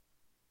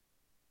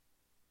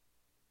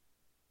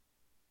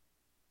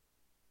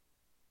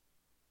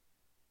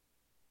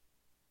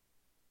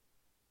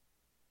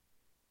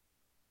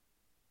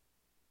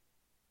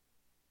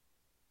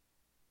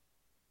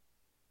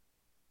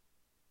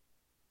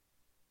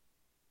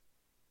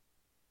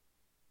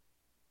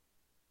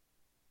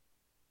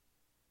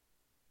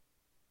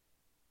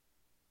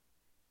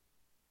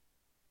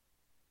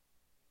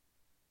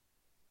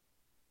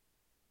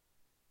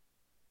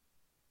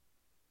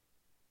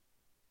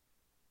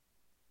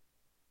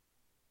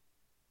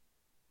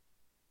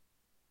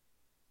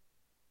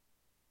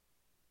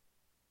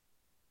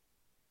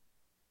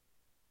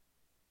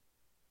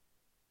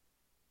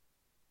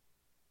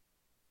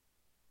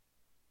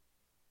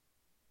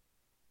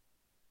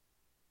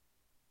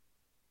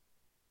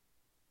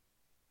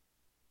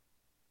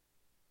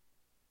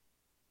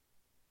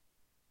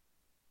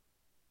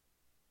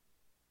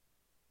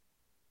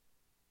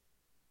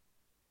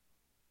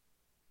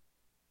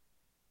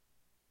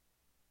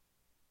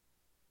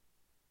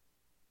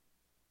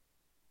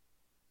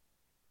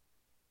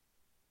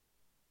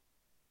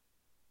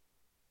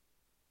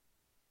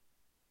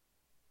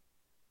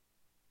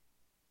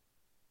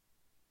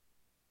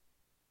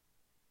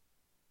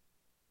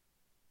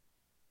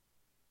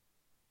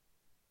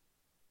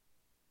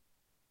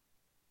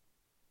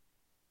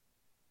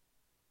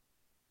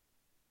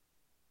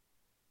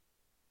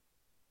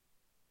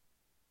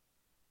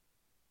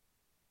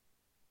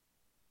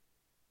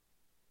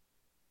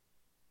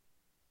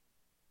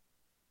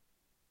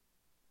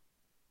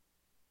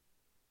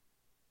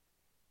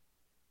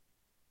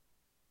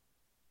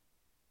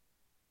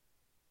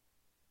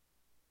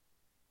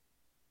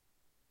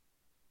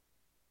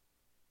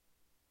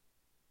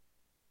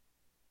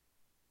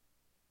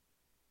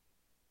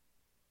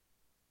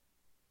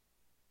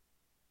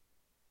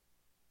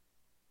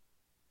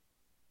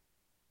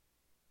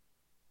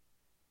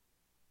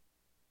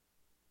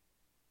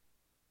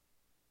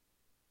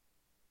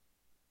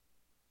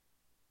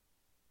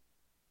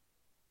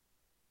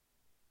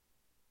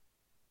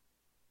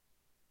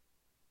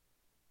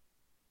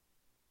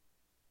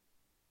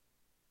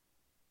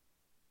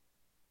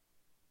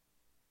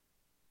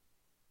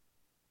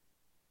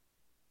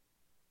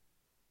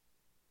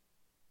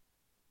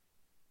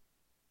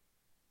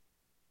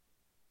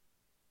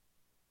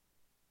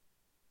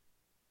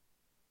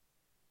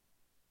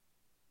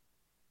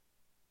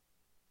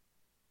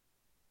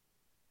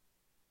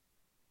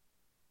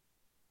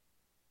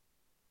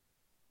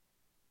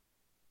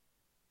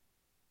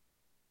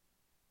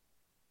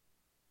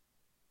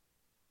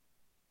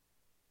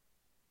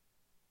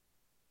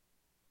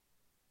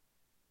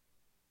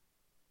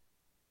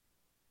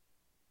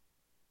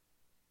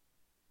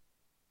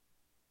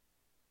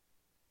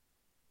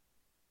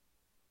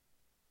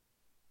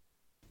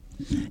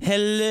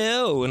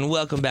Hello, and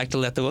welcome back to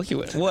Let the Wookiee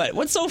Win. What?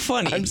 What's so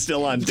funny? I'm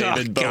still on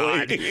David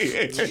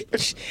Bowie.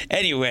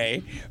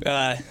 Anyway,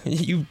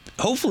 you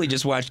hopefully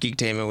just watched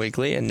Geektainment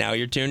Weekly, and now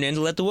you're tuned in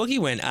to Let the Wookiee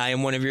Win. I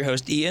am one of your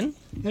hosts, Ian.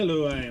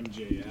 Hello, I am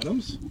Jay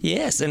Adams.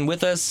 Yes, and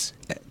with us,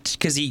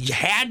 because he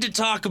had to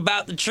talk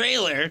about the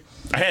trailer,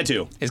 I had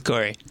to. is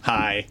Corey.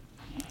 Hi.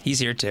 He's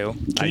here too.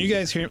 Can you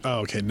guys hear? Oh,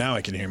 okay. Now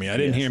I can hear me. I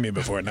didn't hear me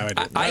before. Now I did.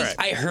 All right.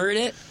 I heard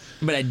it,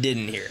 but I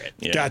didn't hear it.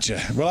 Yeah.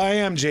 Gotcha. Well, I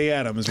am Jay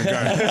Adams,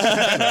 regardless.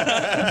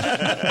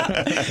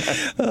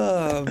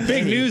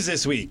 Big news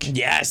this week.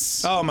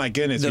 Yes. Oh, my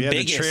goodness. The We had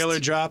biggest. the trailer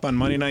drop on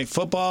Monday Night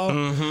Football.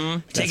 Mm-hmm.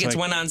 Tickets like-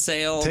 went on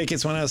sale.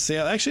 Tickets went out of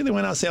sale. Actually, they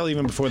went out of sale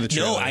even before the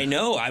trailer. No, I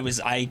know. I was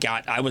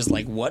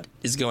like, what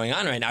is going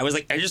on right now? I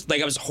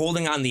was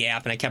holding on the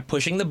app and I kept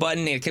pushing the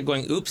button and it kept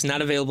going, oops,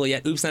 not available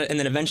yet. Oops, not, and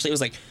then eventually it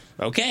was like,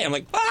 okay. I'm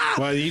like, ah.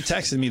 Well, you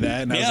texted me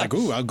that, and I was Yeah. like,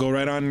 ooh, I'll go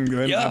right on.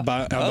 I'll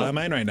buy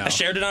mine right now. I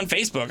shared it on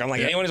Facebook. I'm like,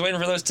 Yeah. anyone who's waiting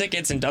for those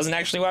tickets and doesn't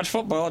actually watch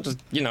football, just,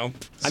 I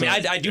mean,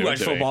 I do watch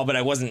football, but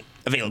I wasn't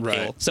available.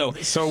 Right. So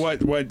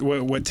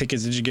what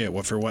tickets did you get?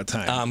 For what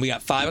time? we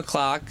got 5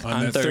 o'clock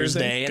on that Thursday,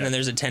 Thursday? and then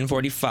there's a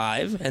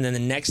 10:45, and then the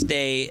next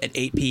day at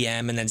 8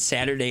 p.m., and then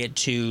Saturday at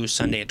 2,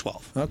 Sunday at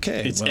 12.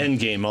 Okay. It's well,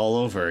 Endgame all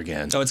over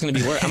again. So it's going to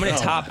be worse. I'm going to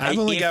top. I've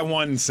only got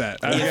one set.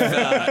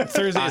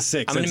 Thursday at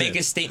 6. I'm going to that's make it.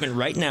 a statement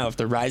right now. If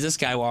The Rise of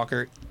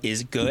Skywalker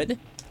is good,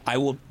 I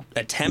will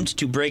attempt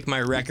to break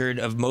my record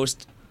of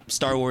most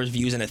Star Wars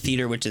views in a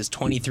theater, which is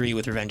 23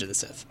 with Revenge of the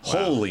Sith.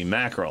 Holy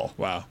mackerel.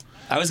 Wow.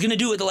 I was going to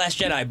do it with The Last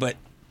Jedi, but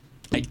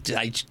I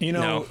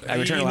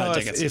returned a lot of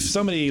tickets. If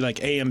somebody like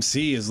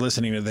AMC is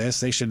listening to this,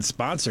 they should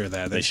sponsor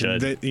that. They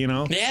should.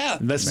 Yeah.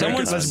 Let's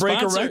Someone's break a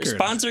sponsor- record.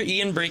 Sponsor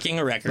Ian breaking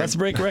a record. Let's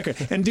break a record.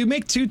 And do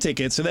make 2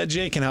 tickets so that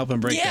Jay can help him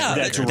break Yeah, that.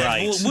 That's that-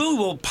 right. We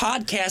will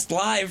podcast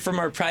live from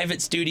our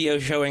private studio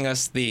showing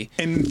us the...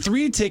 And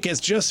 3 tickets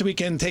just so we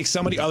can take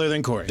somebody other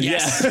than Corey.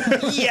 Yes.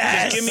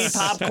 Yes. Give me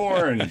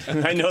popcorn.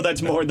 I know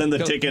that's more than the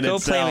ticket Go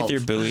itself. play with your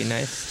Bowie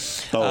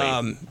knife.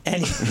 Bowie.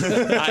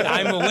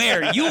 I'm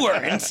aware you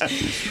weren't.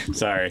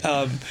 Sorry.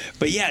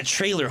 But yeah,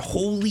 trailer.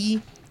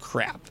 Holy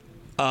crap.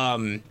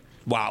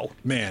 Wow.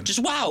 Man. Just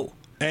wow.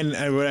 And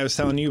what I was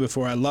telling you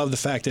before, I love the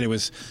fact that it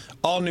was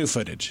all new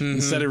footage. Mm-hmm.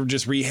 Instead of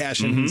just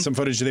rehashing some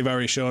footage that they've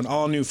already shown,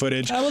 all new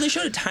footage. Well, they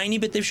showed a tiny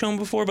bit they've shown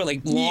before, but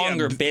like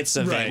longer bits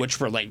of right. it, which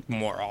were like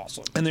more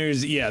awesome. And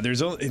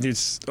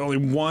there's only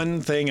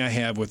one thing I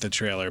have with the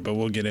trailer, but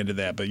we'll get into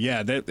that. But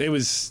yeah,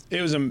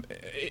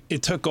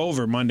 it took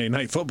over Monday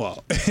Night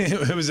Football.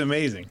 It was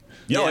amazing.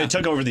 Yo, Yeah. it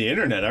took over the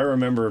internet. I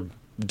remember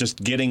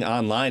just getting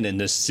online and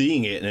just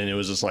seeing it, and it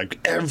was just like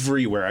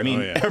everywhere. I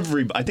mean, Oh,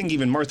 yeah. I think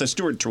even Martha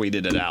Stewart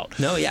tweeted it out.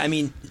 No, yeah, I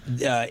mean,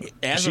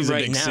 as She's of a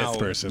right big now, Sith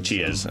person. She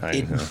is.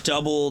 it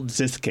doubled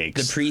Sith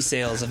cakes. the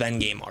pre-sales of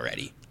Endgame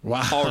already.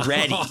 Wow.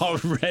 Already.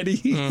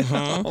 Already?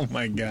 Oh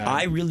my God.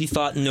 I really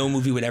thought no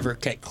movie would ever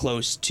get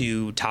close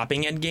to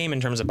topping Endgame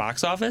in terms of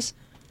box office.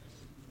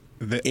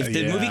 If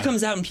the movie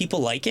comes out and people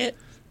like it,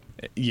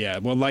 Yeah,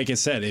 well, like I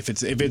said, if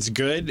it's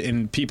good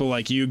and people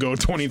like you go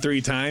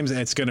 23 times,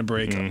 it's gonna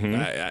break them.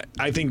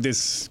 I think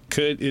this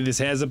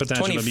has the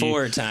potential to be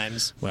 24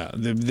 times.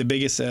 the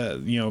biggest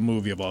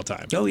movie of all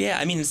time. Oh yeah,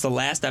 I mean it's the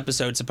last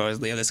episode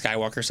supposedly of the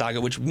Skywalker saga,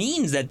 which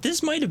means that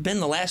this might have been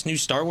the last new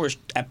Star Wars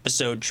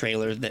episode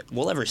trailer that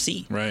we'll ever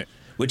see. Right.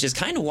 Which is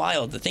kind of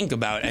wild to think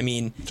about. I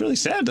mean, It's really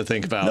sad to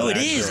think about. no, it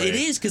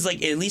actually. is because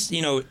like at least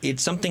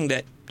it's something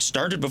that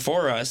started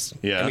before us.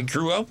 Yeah. And we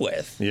grew up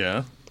with.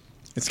 Yeah.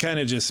 It's kind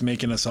of just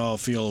making us all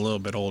feel a little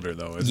bit older,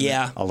 though, isn't it?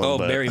 Yeah. A little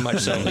bit. Very much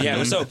so.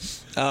 Yeah. So,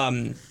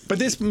 But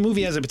this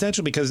movie has a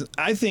potential because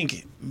I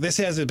think this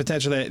has the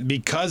potential that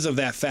because of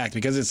that fact,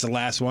 because it's the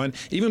last one,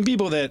 even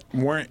people that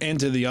weren't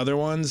into the other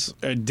ones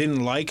or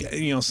didn't like,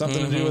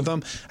 something to do with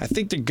them, I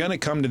think they're going to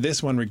come to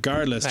this one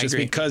regardless just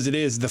agree. because it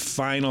is the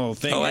final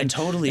thing. Oh, I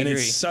totally agree. And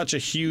it's such a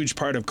huge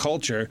part of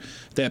culture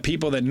that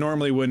people that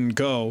normally wouldn't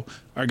go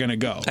are going to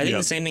go. I think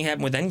the same thing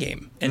happened with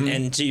Endgame.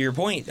 And to your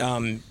point,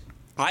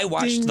 I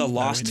watched the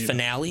Lost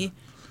finale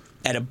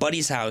at a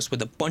buddy's house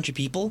with a bunch of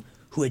people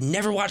who had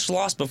never watched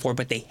Lost before,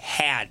 but they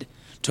had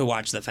to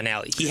watch the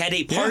finale. He had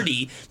a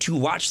party to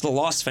watch the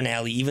Lost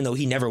finale, even though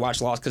he never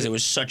watched Lost because it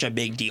was such a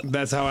big deal.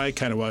 That's how I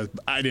kind of was.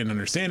 I didn't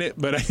understand it,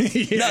 but I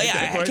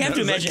have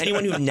to imagine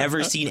anyone who'd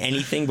never seen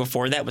anything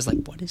before that was like,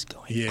 what is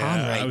going on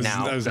right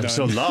now? I was I'm done.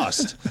 so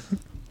lost.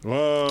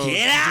 Whoa.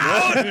 Get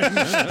out!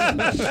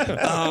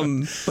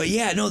 But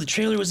yeah, no, the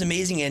trailer was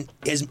amazing, and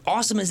as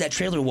awesome as that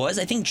trailer was,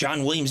 I think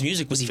John Williams'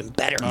 music was even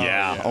better.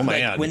 Yeah. Oh my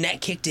Like, God. when that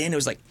kicked in, it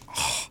was like,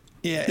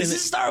 Yeah, this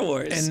is Star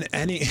Wars.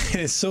 And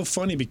it's so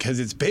funny because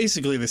it's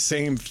basically the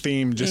same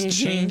theme, just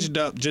changed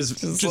up, just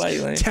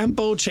slightly.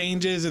 tempo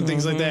changes and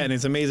things like that. And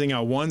it's amazing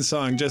how one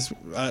song just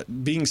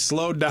being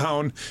slowed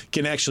down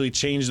can actually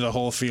change the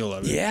whole feel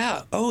of it.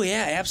 Yeah. Oh,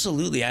 yeah,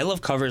 absolutely. I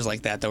love covers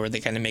like that, though, where they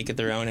kind of make it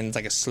their own and it's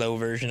like a slow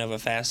version of a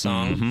fast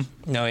song.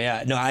 No,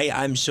 yeah. No,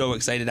 I'm so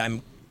excited.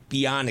 I'm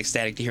beyond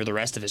ecstatic to hear the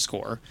rest of his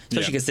score,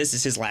 especially because this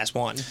is his last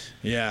one.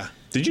 Yeah.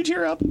 Did you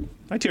tear up?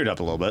 I teared up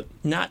a little bit.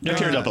 Not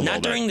during, teared up a little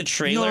not bit. during the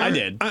trailer. I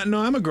did. No,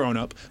 I'm a grown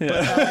up. But,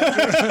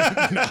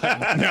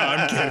 no,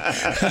 I'm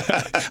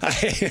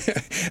kidding.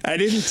 I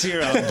didn't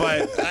tear up,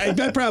 but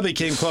I probably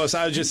came close.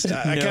 I was just,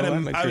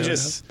 I was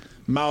just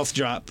mouth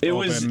drop. It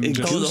was open,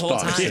 just- The whole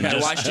time. Goosebumps. I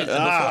watched it before.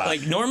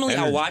 Like normally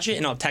I'll watch it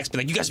and I'll text, be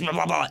like, you guys blah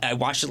blah blah. I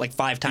watched it like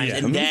 5 times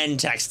and then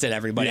texted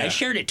everybody. Yeah. I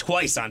shared it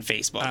twice on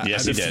Facebook.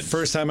 Yes, the he did.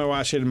 First time I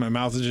watched it, my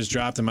mouth was just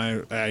dropped, and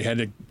I had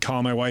to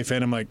call my wife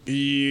in. I'm like,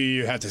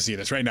 you have to see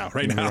this right now.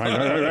 Right. You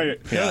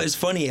know, it's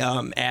funny.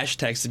 Ash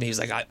texted me. He's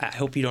like, I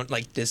hope you don't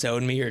like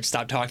disown me or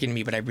stop talking to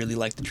me, but I really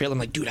like the trailer. I'm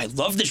like, dude, I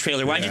love the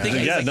trailer. Why'd you think?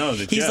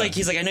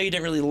 He's like, I know you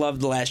didn't really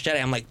love The Last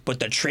Jedi. I'm like, but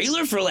the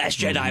trailer for Last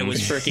Jedi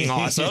was freaking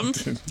awesome.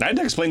 I had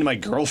to explain to my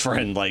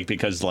girlfriend,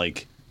 because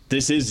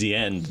this is the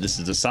end. This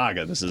is the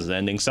saga. This is the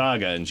ending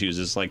saga. And she was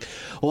just like,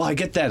 well, I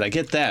get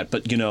that.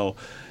 But,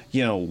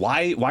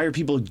 why are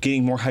people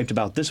getting more hyped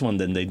about this one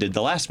than they did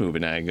the last movie?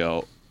 And I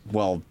go,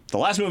 well, the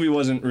last movie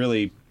wasn't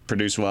really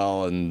produced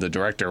well, and the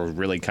director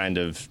really kind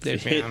of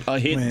hit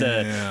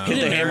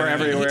the hammer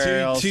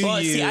everywhere else. Well,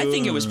 see, I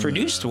think it was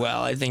produced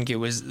well. I think it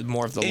was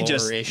more of the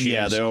lower issues.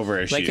 Yeah, the over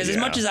issues. Because as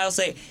much as I'll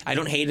say I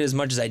don't hate it as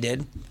much as I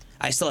did,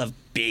 I still have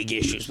big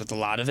issues with a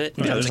lot of it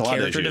in terms of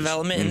character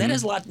development, and that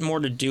has a lot more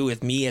to do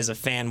with me as a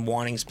fan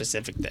wanting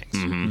specific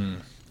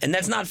things. And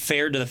that's not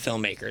fair to the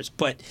filmmakers,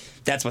 but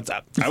that's what's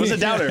up. I was a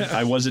doubter.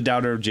 I was a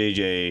doubter of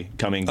JJ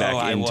coming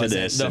back into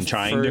this and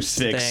trying to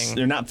fix,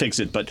 or not fix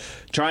it, but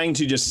trying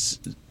to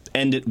just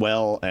end it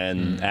well.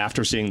 And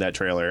after seeing that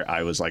trailer,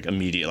 I was like,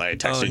 immediately, I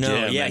texted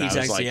Jim. Yeah, and he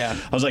texted,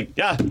 I was like,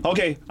 yeah,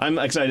 okay, I'm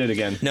excited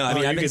again. No, I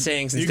mean, I've been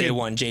saying since day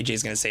one,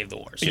 JJ's going to save the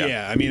wars.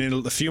 Yeah, I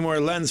mean, a few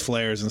more lens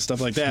flares and stuff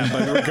like that,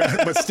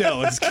 but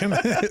still, it's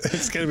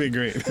gonna be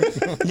great.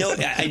 No,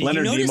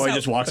 Leonard Nimoy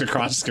just walks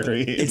across the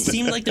screen. It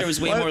seemed like there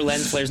was way more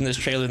lens flares in this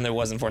trailer than there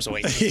was in Force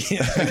Awakens.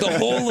 The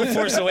whole of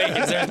Force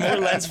Awakens, there's more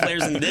lens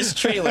flares in this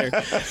trailer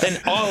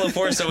than all of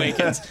Force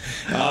Awakens.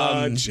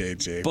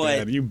 JJ,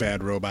 but you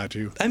bad robot,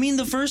 you. I mean,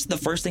 the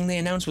first thing they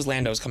announced was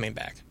Lando's coming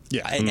back.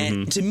 Yeah.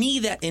 And to me,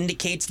 that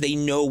indicates they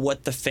know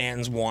what the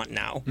fans want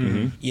now.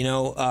 You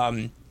know,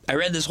 I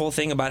read this whole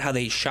thing about how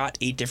they shot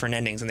 8 different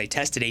endings and they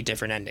tested 8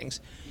 different endings.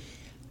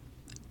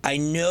 I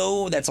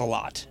know that's a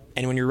lot.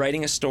 And when you're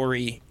writing a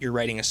story, you're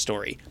writing a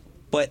story.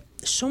 But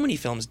so many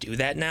films do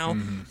that now,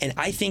 and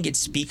I think it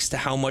speaks to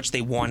how much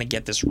they want to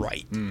get this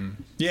right.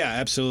 Yeah,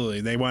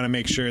 absolutely. They want to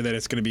make sure that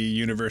it's going to be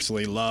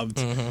universally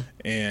loved,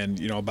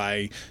 and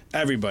by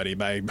everybody,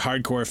 by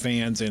hardcore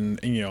fans and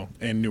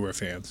and newer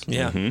fans.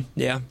 Yeah.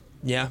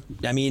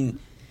 I mean,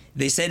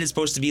 they said it's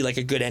supposed to be like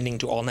a good ending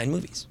to all 9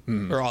 movies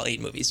or all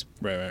 8 movies.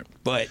 Right.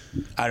 But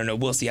I don't know.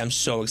 We'll see. I'm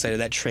so excited.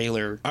 That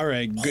trailer. All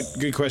right,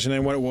 good question.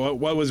 And what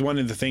was one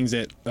of the things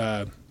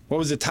that? What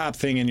was the top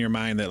thing in your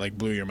mind that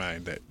blew your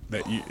mind that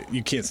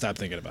you can't stop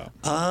thinking about?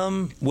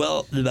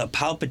 Well, the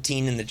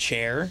Palpatine in the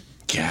chair.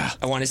 Yeah,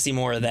 I want to see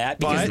more of that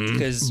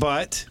because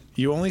but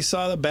you only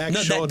saw the back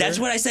shoulder. That's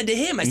what I said to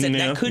him. I said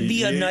that could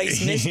be a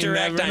nice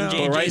misdirect on JJ's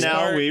part. Right now,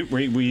 part.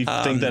 we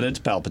think that it's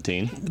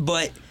Palpatine.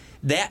 But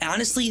that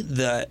honestly,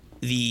 the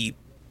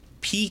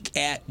peak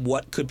at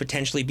what could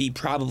potentially be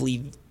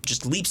probably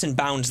just leaps and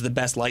bounds the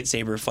best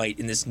lightsaber fight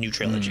in this new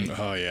trilogy.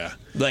 Oh yeah,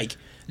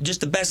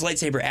 just the best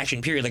lightsaber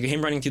action period. Like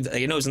him running through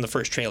I know it's in the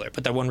first trailer,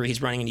 but that one where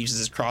he's running and uses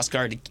his cross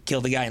guard to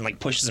kill the guy and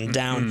pushes him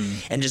down,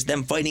 and just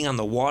them fighting on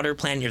the water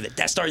planet near the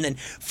Death Star, and then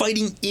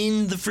fighting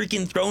in the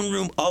freaking throne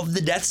room of the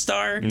Death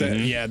Star.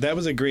 That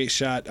was a great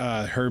shot.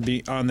 Her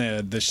be on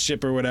the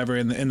ship or whatever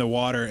in the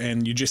water,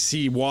 and you just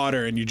see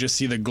water, and you just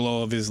see the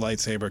glow of his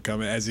lightsaber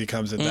coming as he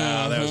comes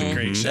down. That was a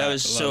great shot. That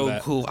was so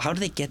cool. How do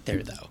they get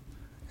there though?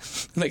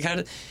 They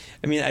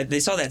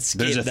saw that skit.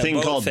 There's a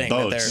thing called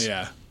boats.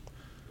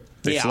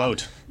 They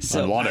float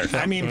on water.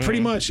 I mean, pretty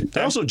much.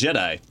 They're also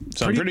Jedi,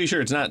 so I'm pretty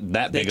sure it's not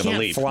that big of a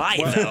leap. They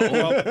can't fly, though.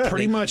 Well,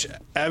 pretty much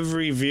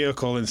every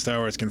vehicle in Star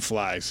Wars can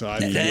fly. So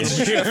that's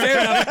true.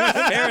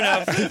 Fair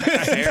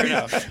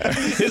enough.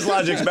 His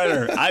logic's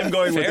better. I'm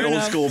going with the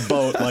old school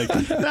boat.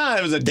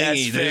 It was a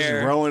dinghy. They're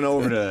just rowing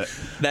over to it.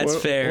 That's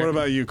fair. What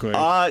about you, Quinn?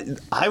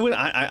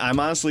 I'm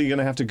honestly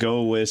gonna have to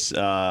go with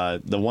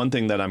the one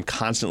thing that I'm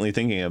constantly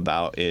thinking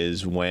about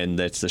is when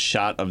that's the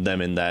shot of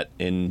them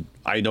in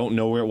I don't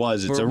know where it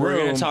was. It's a room. We're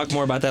going to talk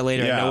more about that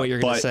later. I know what you're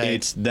going to say. But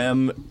it's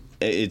them.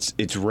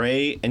 It's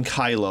Rey and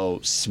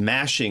Kylo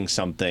smashing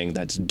something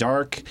that's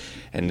dark,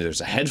 and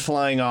there's a head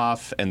flying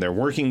off, and they're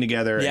working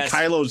together. Yes.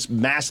 And Kylo's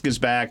mask is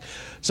back,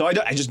 so I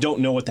just don't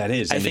know what that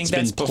is. And I think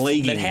it's been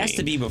plaguing me. That has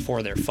to be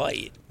before their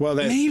fight. Well,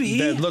 maybe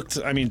that looked.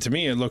 I mean, to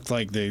me, it looked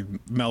like they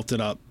melted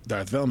up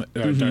Darth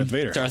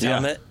Vader. Darth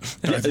Helmet.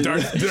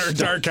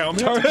 Dark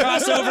Helmet.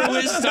 Crossover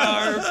with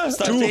Star.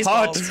 Too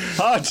hot.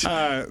 But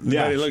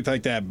it looked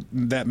like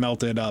that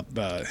melted up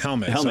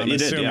helmet. So I'm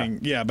assuming,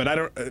 but I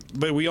don't.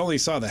 But we only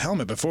saw the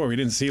helmet before. We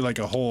didn't see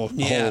a whole.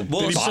 Yeah.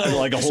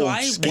 So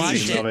I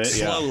watched it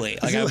slowly.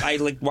 Yeah.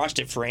 I watched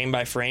it frame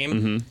by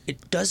frame.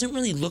 It doesn't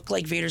really look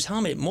like Vader's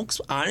helmet. It looks,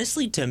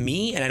 honestly, to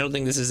me, and I don't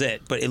think this is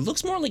it, but it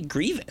looks more like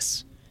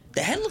Grievous.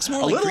 The head looks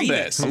more A like little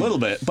Grievous. bit, a little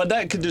bit, but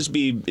that could just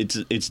be it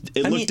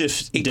looked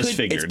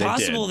disfigured. It's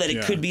possible it did.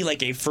 that it could be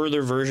like a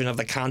further version of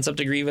the concept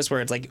of Grievous,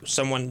 where it's like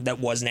someone that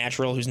was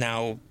natural who's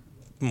now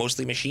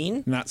mostly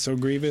machine. Not so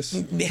grievous.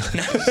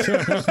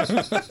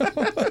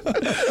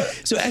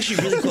 So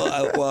actually, really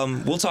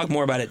cool. We'll talk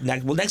more about it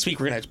next week.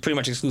 We're gonna pretty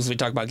much exclusively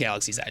talk about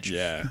Galaxy's Edge.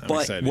 Yeah, I'm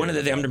but excited one of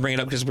the about things I'm that. gonna bring it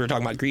up because we were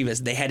talking about Grievous.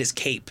 They had his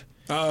cape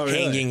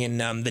hanging in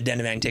the Den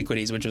of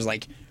Antiquities, which was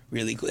like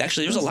really cool.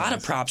 Actually, there's a lot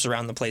of props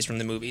around the place from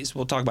the movies.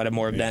 We'll talk about it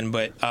more then.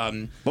 But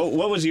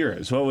what was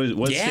yours?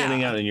 What's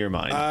standing out in your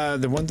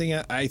mind? The one thing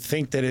I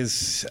think that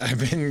is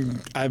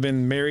I've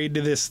been married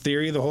to this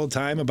theory the whole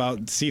time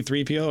about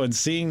C-3PO and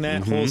seeing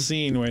that whole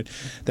scene where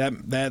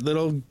that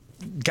little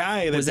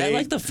guy was that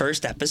like the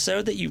first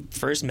episode that you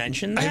first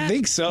mentioned that? I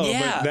think so.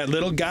 Yeah. But that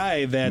little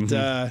guy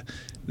that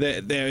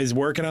that is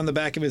working on the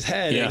back of his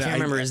head. Yeah. I can't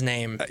remember his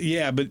name.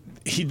 Yeah, but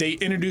they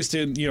introduced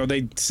him.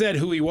 They said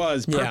who he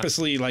was.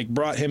 Purposely, like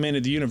brought him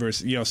into the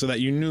universe. So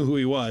that you knew who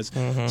he was.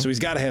 So he's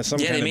got to have some.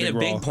 Yeah, kind they of made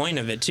a role. big point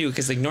of it too,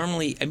 because like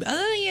normally,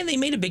 they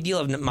made a big deal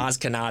of Maz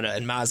Kanata,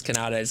 and Maz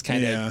Kanata is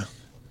kind of.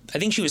 I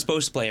think she was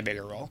supposed to play a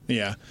bigger role.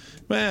 Yeah.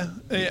 Well,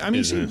 I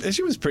mean,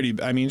 she was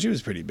pretty. I mean, she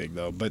was pretty big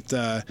though. But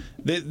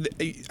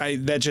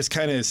that just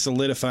kind of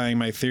solidifying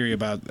my theory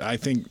about. I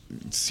think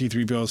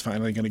C-3PO is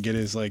finally going to get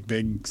his like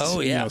big,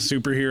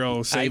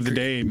 superhero save the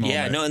day moment.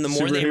 Yeah, no, and the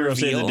more they Superhero reveal,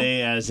 save the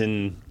day, as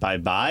in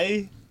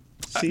bye.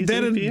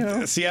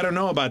 C-3PO? See, I don't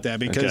know about that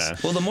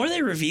because well, the more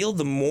they reveal,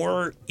 the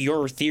more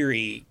your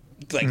theory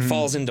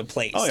falls into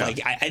place. Oh, yeah.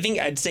 Like I think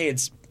I'd say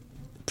it's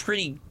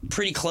pretty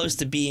close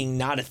to being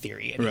not a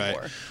theory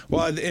anymore. Right.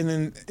 Well, and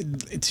then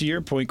to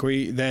your point,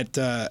 Corey, that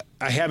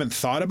I haven't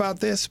thought about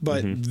this,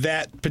 but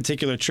that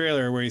particular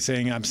trailer where he's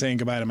saying, "I'm saying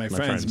goodbye to my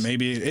friends,"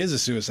 maybe it is a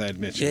suicide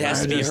mission. It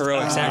has to be a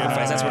heroic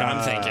sacrifice. That's what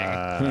I'm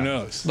thinking. Who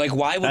knows? Like,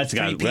 why would That's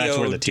where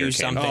 3PO the tear do came.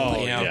 something?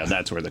 Oh, yeah,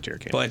 that's where the tear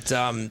came. But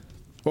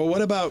Well,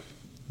 what about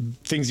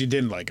things you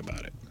didn't like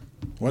about it?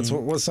 What's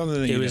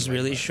something that it you was didn't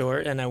really like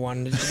short, and I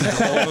wanted it to be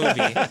the whole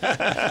movie.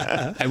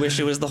 I wish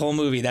it was the whole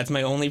movie. That's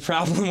my only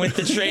problem with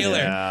the trailer.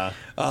 Yeah.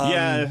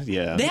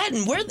 That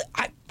and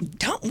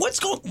what's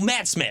going?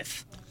 Matt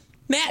Smith.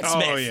 Matt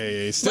Smith. Oh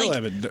yeah.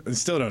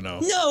 Still don't know.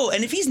 No,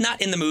 and if he's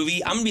not in the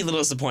movie, I'm gonna be a little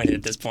disappointed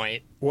at this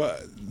point. Well,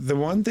 the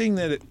only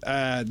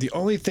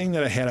thing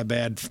that I had a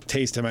bad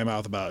taste in my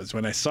mouth about is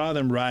when I saw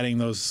them riding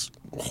those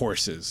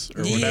horses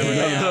or whatever.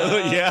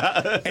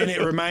 Yeah. And it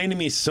reminded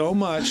me so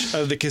much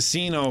of the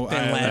casino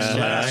And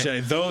Last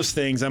Jedi. Those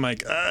things, I'm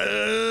like,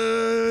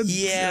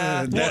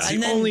 Yeah. that's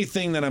Well, the only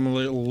thing that I'm a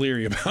little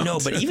leery about. No,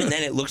 but even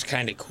then, it looked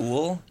kind of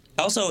cool.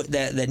 Also,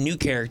 that new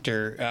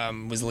character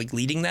was like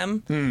leading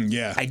them.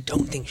 Yeah. I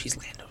don't think she's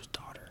Lando's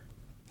daughter.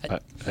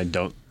 I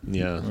don't.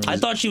 Yeah. I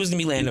thought she was gonna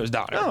be Lando's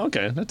daughter. Oh,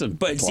 okay. That's a.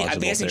 But see, I'm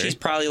plausible guessing theory. she's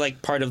probably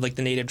like part of like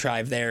the native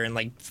tribe there, and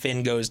like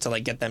Finn goes to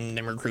like get them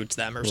and recruits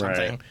them or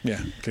something.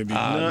 Yeah, could be. No,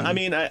 I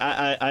mean,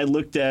 I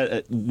looked at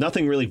it,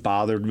 nothing really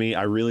bothered me.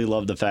 I really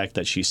love the fact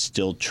that she's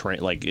still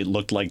like it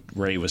looked like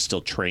Rey was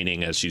still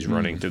training as she's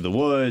running through the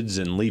woods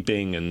and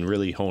leaping and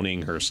really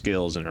honing her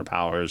skills and her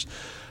powers.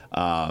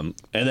 And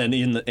then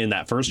in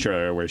that first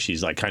trailer where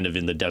she's like kind of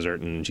in the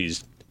desert and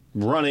she's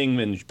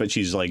running but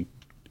she's like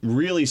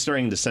really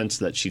starting to sense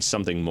that she's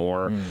something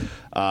more.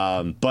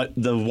 But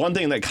the one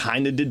thing that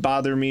kind of did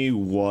bother me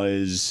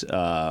was,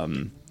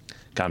 God,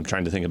 I'm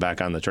trying to think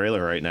back on the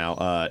trailer right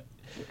now.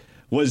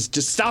 Was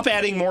just stop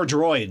adding more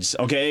droids,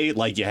 okay?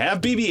 Like you have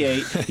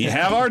BB-8, you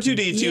have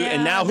R2-D2, Yeah,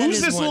 and now that who's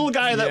is this one- little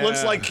guy that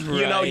looks like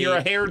right. you're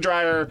a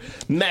hairdryer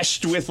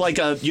meshed with like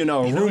a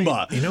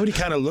Roomba? You know what he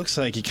kind of looks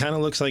like? He kind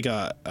of looks like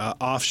a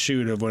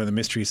offshoot of one of the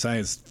Mystery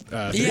Science.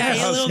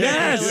 Yeah, a little bit.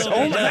 Yes, A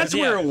little bit that's does,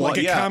 where it was.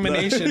 like a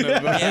combination of.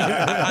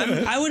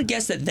 Yeah, I would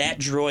guess that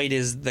droid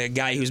is the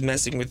guy who's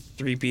messing with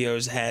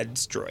 3PO's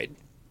head's droid.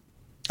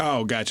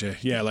 Oh, gotcha.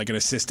 Yeah, like an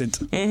assistant.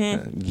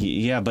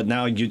 Yeah, but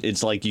now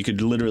it's like you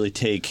could literally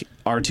take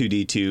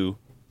R2-D2,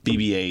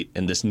 BB-8,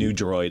 and this new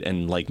droid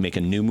and like make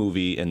a new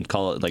movie and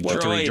call it like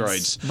Droids.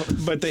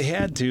 droids. But they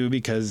had to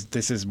because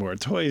this is more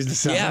toys to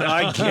sell. Yeah.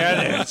 I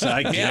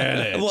get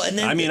it. Well, and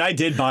then I mean, I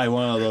did buy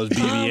one of those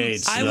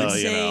BB-8s. I would so,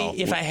 say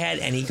if I had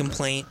any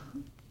complaint,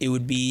 it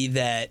would be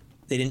that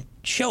they didn't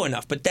show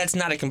enough. But that's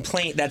not a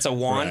complaint. That's a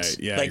want. Right,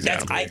 yeah, like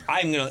exactly.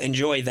 I'm gonna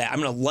enjoy that. I'm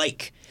gonna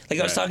like.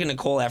 I was talking to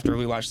Cole after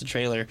we watched the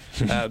trailer,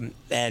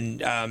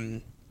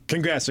 and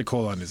Congrats to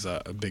Cole on his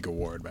big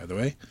award, by the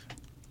way.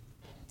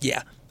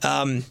 yeah,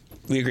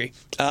 we agree.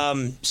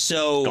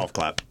 So golf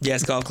clap.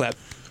 Yes, golf clap.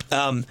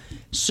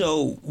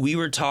 So we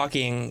were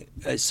talking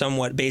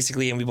somewhat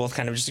basically, and we both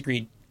kind of just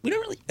agreed. We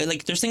don't really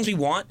like. There's things we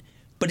want,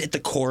 but at the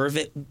core of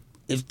it,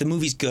 if the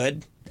movie's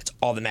good, that's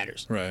all that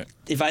matters. Right.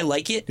 If I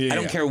like it, I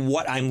don't care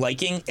what I'm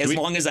liking, as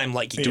long as I'm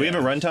liking it. Do we have a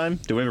runtime?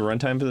 Do we have a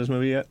runtime for this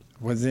movie yet?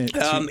 Was it? It's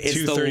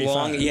the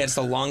 2:35? it's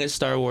the longest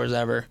Star Wars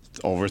ever.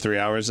 Over 3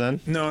 hours then?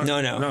 No,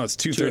 it's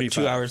 2:35.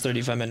 2 hours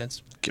 35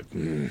 minutes.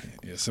 Yeah,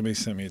 somebody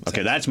sent me.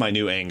 Okay, that's my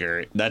new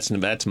anger. That's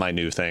my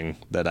new thing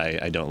that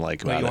I don't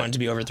like about You it. want it to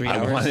be over 3 I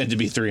hours? want it to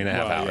be 3.5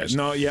 Well, hours. Yeah.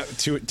 No, yeah,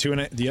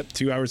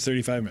 2 hours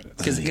 35 minutes.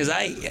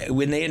 Because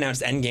when they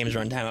announced Endgame's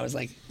runtime, I was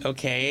like,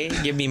 okay,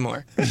 give me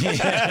more.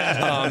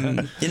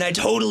 And I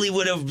totally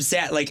would have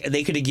sat, like,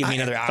 they could have given me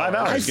another hour. 5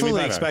 hours. I Give me fully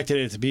 5 hours. expected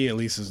it to be at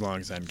least as long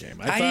as Endgame.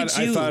 I I did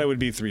too. thought it would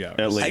be 3 hours.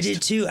 At least. I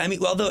did too. I mean,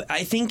 well, though,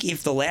 I think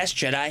if The Last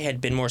Jedi had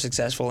been more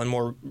successful and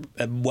more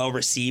well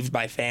received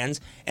by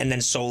fans, and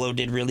then Solo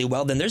did really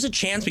well, then there's a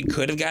chance we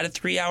could have got a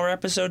 3-hour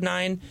episode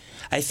 9.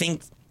 I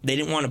think they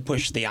didn't want to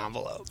push the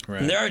envelope.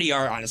 Right. And they already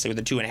are, honestly, with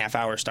a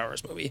 2.5-hour Star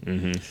Wars movie.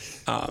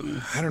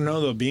 I don't know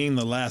though. Being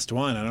the last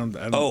one, I don't.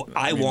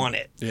 I mean, want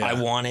it. yeah. I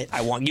want it.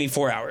 Give me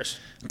 4 hours.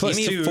 Plus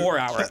give me a two-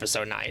 4-hour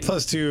episode 9.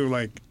 Plus two,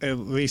 like at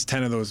least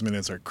 10 of those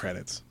minutes are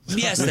credits.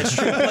 Yes, that's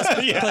true.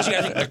 Plus, you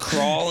gotta think the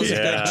crawl is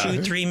Yeah. a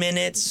good 2-3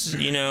 minutes.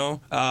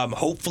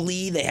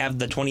 Hopefully they have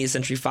the 20th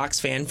Century Fox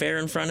fanfare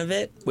in front of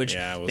it, which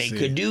Yeah, we'll they see.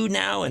 could do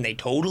now, and they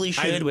totally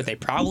should, but they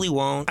probably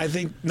won't. I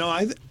think no.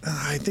 I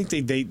think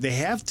they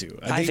have to.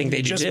 I think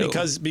they do just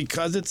too.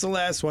 because it's the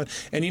last one,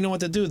 and you know what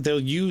they'll do? They'll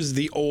use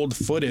the old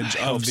footage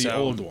I hope of the so.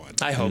 old one.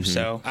 I hope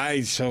so.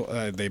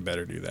 They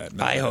better do that.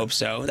 No, I hope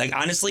so. Like,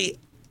 honestly,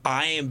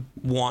 I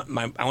want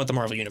the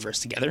Marvel Universe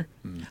together.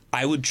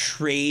 I would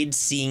trade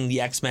seeing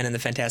the X-Men and the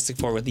Fantastic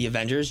Four with the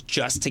Avengers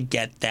just to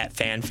get that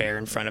fanfare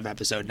in front of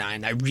Episode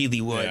 9. I really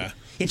would. Yeah.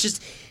 It's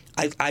just,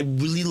 I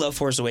really love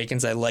Force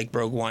Awakens. I like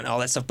Rogue One, all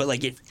that stuff. But,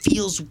 like, it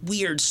feels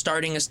weird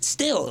starting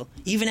still,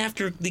 even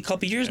after the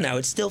couple years now,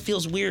 it still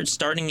feels weird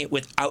starting it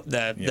without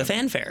the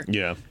fanfare.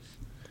 Yeah.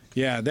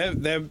 Yeah,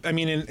 that I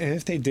mean, and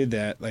if they did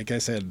that, like I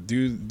said,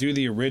 do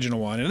the original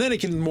one, and then it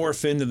can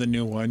morph into the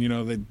new one. You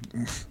know,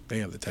 they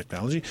have the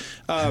technology.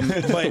 But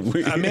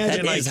imagine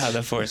That like is how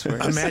the Force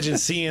works. imagine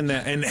seeing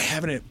that and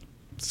having it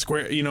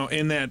square, you know,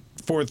 in that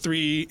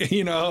 4:3,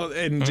 you know,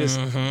 and just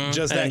and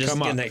that just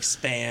come up, gonna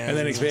expand. and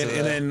then expand,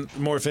 and then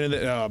morph into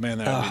the. Oh man,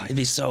 that would be, It'd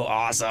be so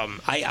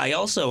awesome. I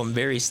also am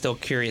very still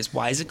curious.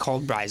 Why is it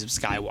called Rise of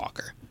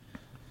Skywalker?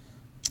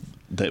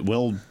 That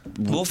we'll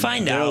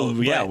find out.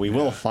 Yeah, but we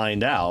will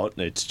find out.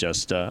 It's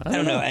just I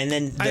don't know. And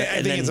then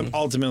I think it's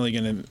ultimately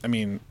going to. I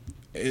mean,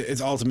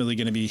 it's ultimately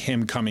going to be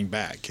him coming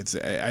back.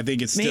 I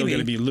think it's still Maybe. going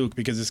to be Luke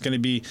because it's going to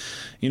be,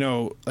 you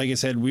know, like I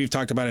said, we've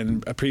talked about it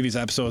in a previous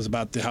episodes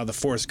about how the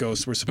Force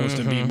ghosts were supposed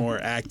to be more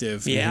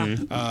active. Yeah.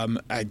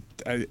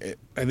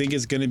 I think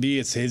it's going to be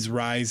his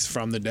rise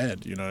from the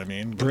dead. You know what I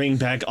mean? bring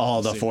back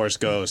all the Force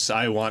ghosts.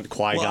 I want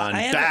Qui-Gon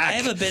I back.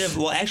 have a bit of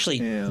actually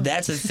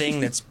that's the thing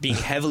that's being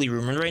heavily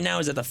rumored right now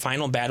is that the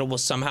final battle will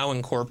somehow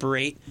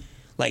incorporate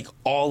like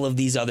all of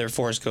these other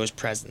Force Ghost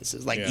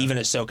presences, like even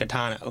Ahsoka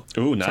Tano.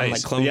 Ooh, from, nice.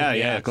 like, Clone-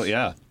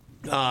 yeah.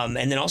 And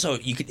then also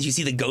you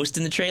see the ghost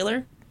in the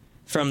trailer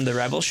from the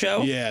Rebel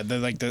show. Yeah,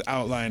 the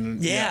outline.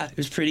 Yeah, it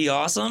was pretty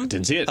awesome.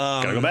 Didn't see it.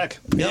 Gotta go back.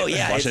 No,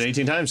 yeah, Watch it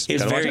 18 times. It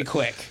was Gotta watch very it.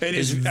 quick. It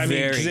was is. I mean,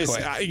 very 'cause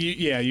quick.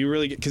 you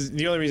really because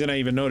the only reason I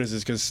even noticed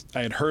is because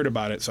I had heard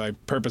about it, so I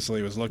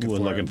purposely was looking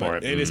for it.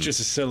 But it is just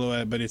a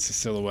silhouette, but it's a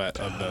silhouette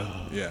of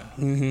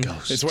the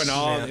Ghosts.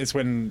 It's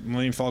when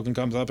Millennium Falcon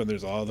comes up and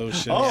there's all those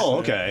shit. Oh,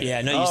 okay.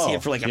 Yeah, no, you see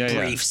it for like a yeah, yeah.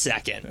 brief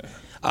second.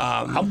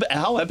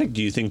 How epic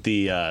do you think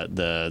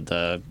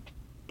the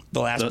The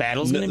last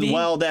battle's gonna be.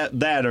 Well,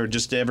 that or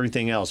just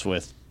everything else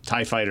with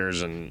TIE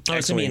fighters and Oh,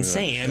 it's gonna be X-Wings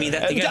and- insane. I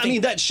mean, I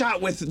mean that shot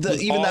with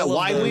even all that of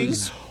Y those-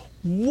 wings.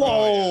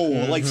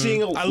 Whoa! Like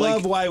seeing I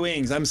love Y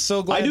wings. I'm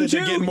so glad I do that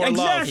they're too, getting more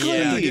exactly. love.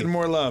 Yeah. They're getting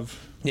more love.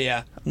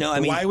 Yeah. No, I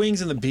The mean, Y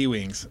wings and the B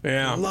wings.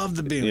 Yeah. I love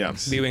the B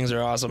wings. B-wings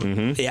are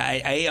awesome. Yeah,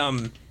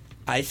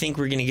 I think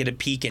we're gonna get a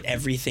peek at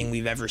everything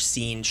we've ever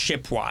seen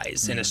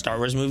ship-wise in a Star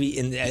Wars movie,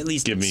 in at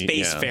least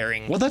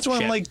spacefaring. Well, that's why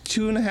I'm ship. like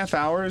 2.5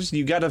 hours.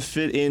 You got to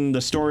fit in the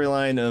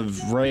storyline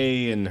of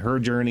Rey and her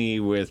journey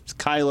with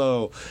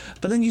Kylo,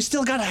 but then you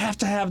still have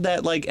to have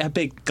that like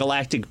epic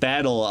galactic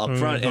battle up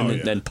front,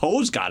 and then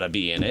Poe's got to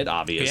be in it,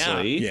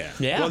 obviously.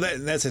 Yeah. Well,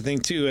 that's the thing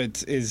too.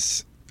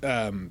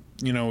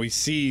 You know, we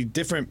see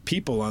different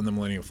people on the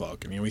Millennium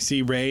Falcon. You know, we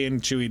see Rey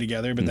and Chewie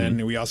together, but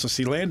then we also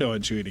see Lando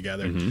and Chewie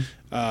together.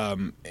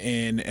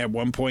 And at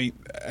one point,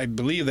 I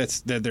believe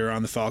that they're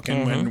on the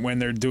Falcon when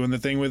they're doing the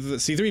thing with the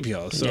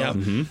C-3PO.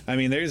 So, I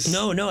mean, there's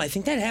No, I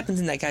think that happens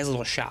in that guy's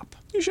little shop.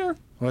 You sure?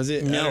 Was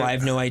it? No, I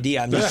have no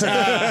idea. I'm just saying.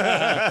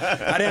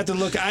 I'd have to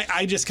look.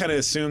 I just kind of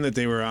assumed that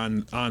they were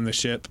on the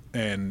ship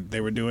and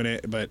they were doing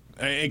it, but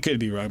it could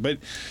be wrong. But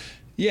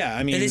yeah,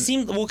 I mean, And it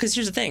seemed because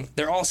here's the thing: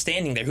 they're all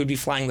standing there. Who'd be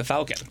flying the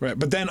Falcon? right.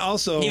 But then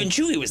also, Even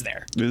Chewie was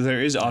there.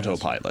 There is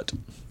autopilot.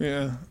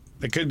 yeah,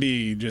 it could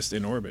be just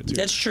in orbit too.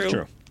 That's true.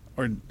 True.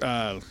 Or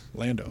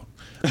Lando.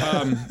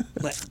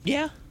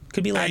 Yeah,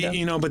 could be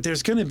Lando. But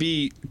there's going to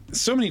be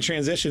so many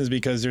transitions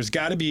because there's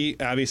got to be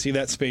obviously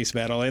that space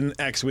battle and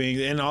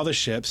X-wing and all the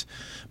ships,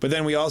 but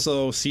then we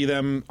also see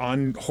them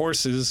on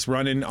horses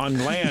running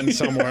on land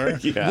somewhere.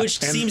 Yeah. Which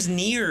seems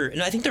near,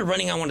 and I think they're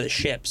running on one of the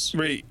ships.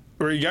 Right.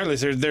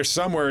 regardless, they're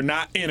somewhere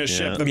not in a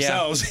ship Yeah.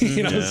 themselves,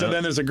 you know. Yeah. So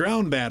then there's a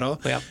ground battle,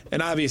 Yeah.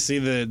 and obviously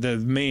the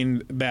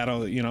main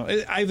battle, you know,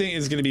 I think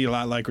it's going to be a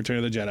lot like Return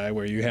of the Jedi,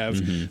 where you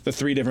have the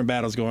 3 different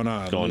battles going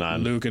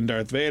on. Luke and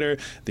Darth Vader,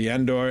 the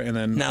Endor, and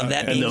then Now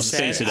that and being they'll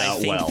said, space it I out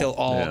think well. they'll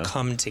all Yeah.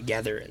 come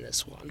together in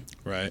this one.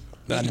 right.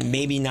 But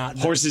maybe not.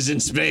 Horses in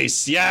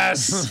space,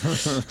 yes.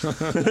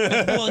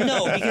 Well,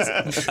 no,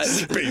 because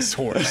Space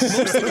Horse.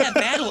 most of that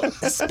battle,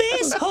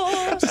 Space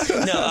Horse.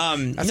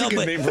 No, That's no, a good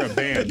but name for a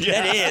band.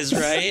 that is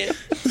right.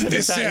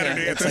 This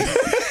Saturday at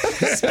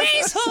the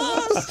Space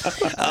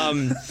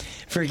Horse.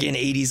 Freaking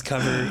 80s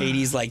cover,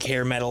 80s like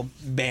hair metal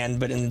band,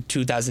 but in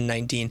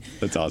 2019.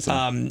 That's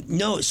awesome.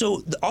 No,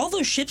 so all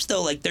those ships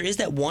though, like there is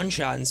that one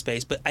shot in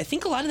space, but I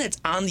think a lot of that's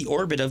on the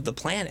orbit of the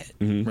planet.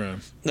 Right.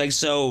 Like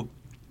so,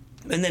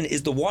 and then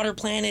is the water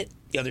planet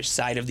the other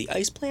side of the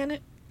ice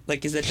planet?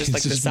 Like is that just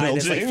like the just side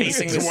that's like melting?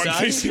 facing It's the the one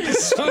sun? facing the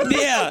sun.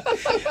 Yeah,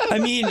 I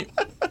mean,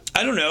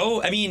 I don't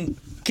know. I mean,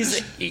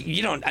 because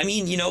you don't. I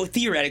mean, you know,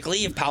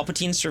 theoretically, if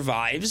Palpatine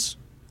survives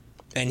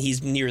and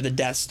he's near the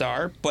Death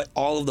Star, but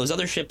all of those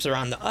other ships are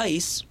on the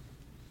ice,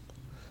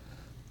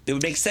 it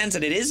would make sense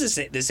that it is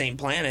the same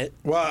planet.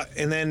 Well,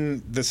 and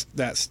then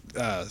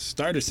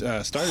Star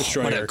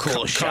Destroyer What a cool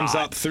comes shot.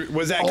 up through.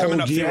 Was that coming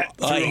up yeah.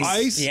 through Ice.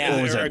 ice? Yeah.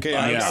 Or Was it okay,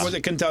 ice? I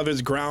couldn't tell if it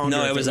was ground.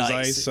 No, or if it was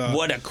ice. so-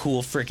 What a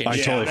cool freaking I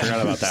shot. totally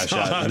forgot about that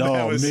shot. No,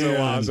 that was man.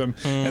 so awesome.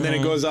 And then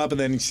it goes up, and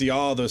then you see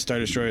all those Star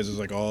Destroyers. It's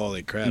like,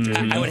 holy crap! here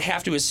we I go. would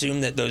have to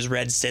assume that those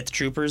red Sith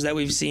troopers that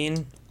we've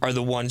seen are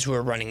the ones who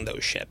are running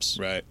those ships.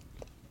 Right.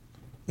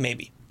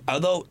 Maybe.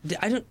 Although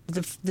I don't,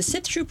 the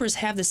Sith troopers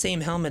have the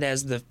same helmet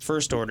as the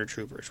First Order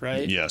troopers,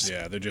 right? Yes.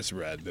 Yeah, they're just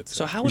red. That's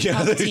So how would Yeah,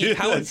 Palpatine,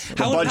 how would,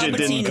 the how would budget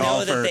didn't Palpatine call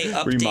know that for they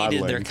updated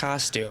remodeling. their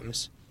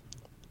costumes?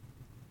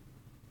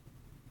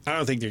 I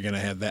don't think they're gonna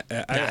have that.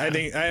 I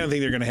don't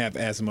think they're gonna have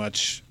as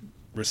much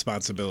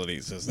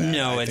responsibilities as that.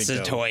 No, I it's think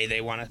a they'll- toy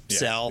they want to Yeah,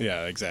 sell.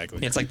 Yeah,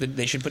 exactly. It's like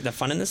they should put the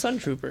fun in the Sun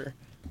Trooper.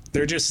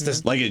 They're just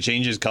this. Like it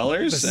changes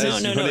colors? No,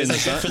 as no, you no, put it it's in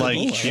like the good for sun? the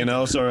Like, bull, you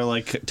know, sort of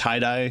like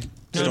tie-dye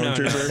No, no, no.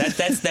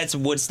 stormtrooper? That's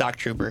Woodstock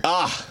Trooper.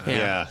 Ah, Yeah.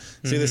 yeah.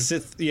 See the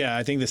Sith. Yeah,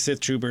 I think the Sith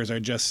troopers are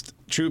just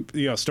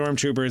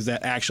stormtroopers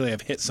that actually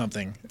have hit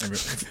something,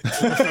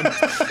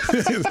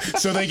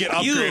 so they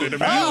get you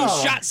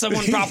upgraded. shot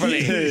someone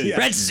properly. Yeah.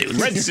 Red suit.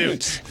 Red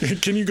suit.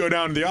 Can you go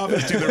down to the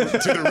office to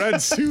the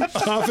red suit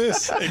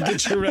office and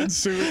get your red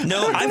suit?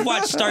 No, I've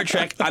watched Star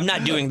Trek. I'm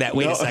not doing that.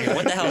 Wait a second.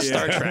 What the hell is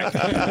Star Trek?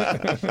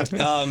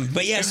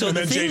 But yeah, so And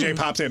the then thing, JJ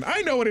pops in.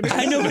 I know what it is.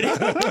 I know, but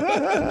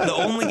the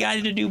only guy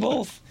to do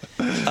both.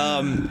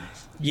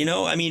 You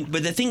know, I mean,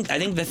 but I think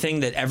the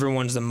thing that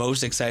everyone's the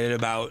most excited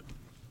about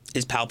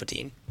is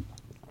Palpatine.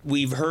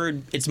 We've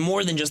heard it's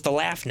more than just the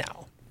laugh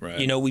now. Right.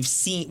 You know, we've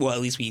seen, well, at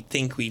least we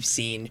think we've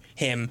seen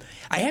him.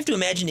 I have to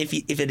imagine if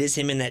it is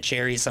him in that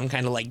chair, he's some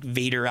kind of like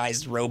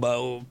Vaderized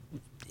robo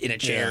in a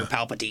chair, Yeah.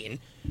 Palpatine.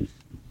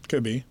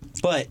 Could be.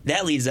 But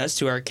that leads us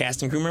to our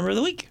cast and crew member of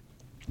the week,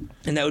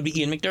 and that would be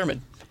Ian McDiarmid.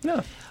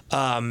 Yeah.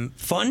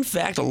 Fun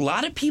fact: a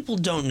lot of people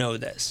don't know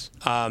this.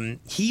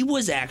 He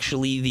was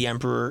actually the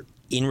Emperor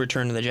in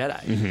Return of the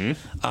Jedi,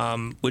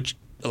 which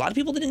a lot of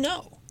people didn't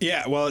know.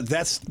 Yeah, well,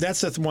 that's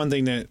the one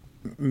thing that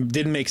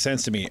didn't make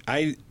sense to me.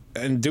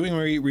 And doing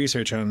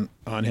research on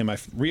him, I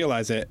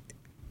realized that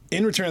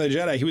in Return of the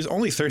Jedi, he was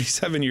only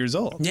 37 years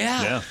old.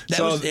 Yeah. That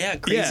was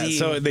crazy. Yeah,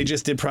 so they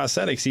just did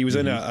prosthetics. He was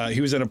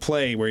in a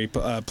play where he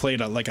played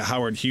like a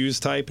Howard Hughes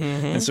type,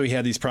 and so he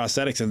had these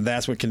prosthetics, and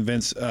that's what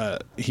convinced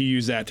he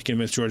used that to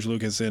convince George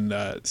Lucas and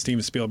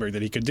Steven Spielberg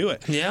that he could do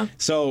it. Yeah.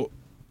 So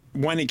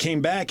when he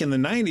came back in the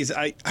 90s,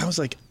 I was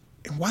like,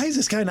 why is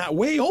this guy not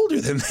way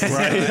older than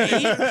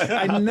that?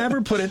 Right? I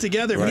never put it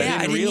together. But Yeah, I I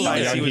didn't didn't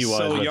realize either. he was He was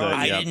so with young. it.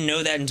 I Yep. didn't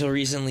know that until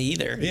recently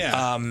either.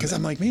 Yeah, because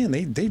I'm like, man,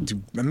 they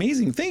do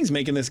amazing things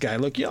making this guy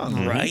look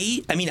young.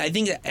 Right? I mean, I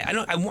think that,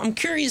 I'm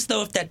curious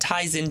though if that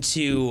ties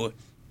into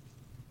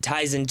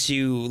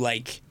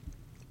like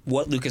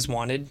what Lucas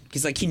wanted,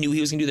 because like he knew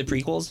he was gonna do the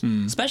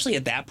prequels, especially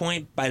at that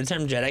point. By the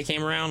time Jedi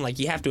came around, like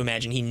you have to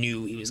imagine he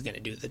knew he was gonna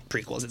do the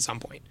prequels at some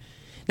point.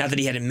 Not that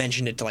he hadn't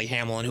mentioned it to like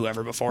Hamill and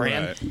whoever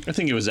beforehand. Right. I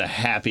think it was a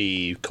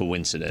happy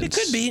coincidence. It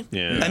could be.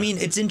 Yeah. I mean,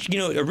 it's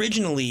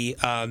originally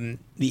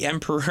the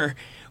Emperor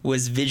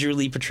was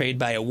visually portrayed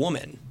by a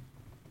woman.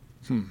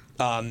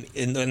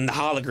 In the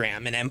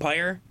hologram in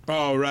Empire,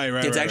 Oh, right.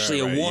 it's actually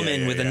a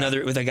woman with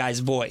a guy's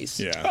voice.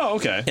 Yeah. Oh,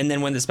 okay. And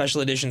then when the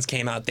special editions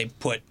came out, they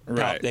put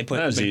Right. they put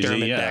That was easy.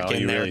 McDermott Yeah, back all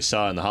in you there. really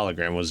saw in the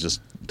hologram was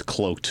just the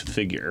cloaked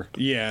figure.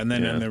 Yeah, and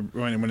then Yeah.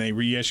 when they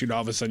reissued,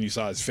 all of a sudden you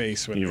saw his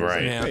face. When it was Right.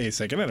 like, Yeah. wait a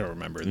second, I don't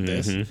remember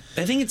this.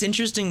 I think it's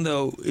interesting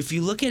though if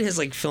you look at his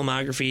like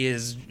filmography,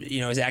 his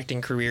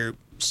acting career.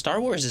 Star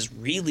Wars is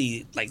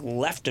really like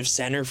left of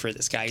center for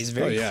this guy. He's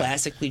very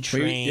classically Well,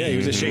 trained. he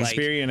was a like-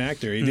 Shakespearean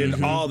actor. He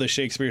did all the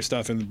Shakespeare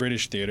stuff in the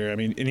British theater. I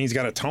mean, and he's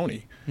got a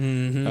Tony.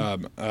 He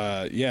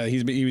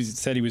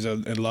said he was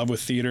in love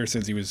with theater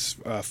since he was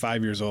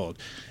 5 years old.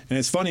 And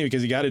it's funny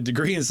because he got a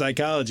degree in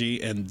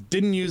psychology and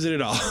didn't use it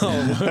at all.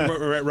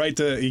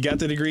 He got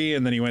the degree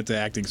and then he went to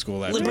acting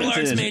school after. Liberal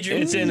arts major.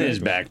 It's in his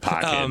back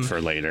pocket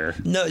for later.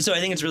 No, so I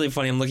think it's really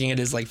funny. I'm looking at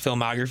his like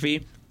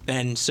filmography,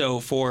 and so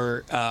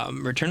for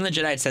Return of the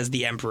Jedi, it says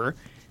the Emperor.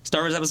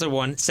 Star Wars Episode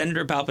 1,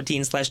 Senator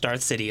Palpatine /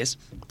 Darth Sidious.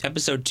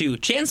 Episode 2,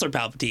 Chancellor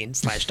Palpatine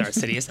 / Darth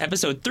Sidious.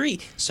 Episode 3,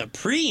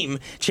 Supreme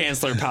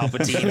Chancellor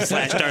Palpatine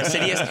 / Darth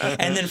Sidious.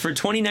 And then for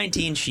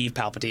 2019, Sheev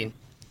Palpatine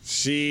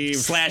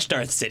 /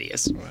 Darth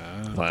Sidious.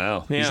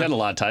 Wow. Yeah. He's had a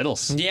lot of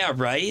titles. Yeah,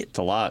 right? It's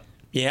a lot.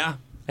 Yeah.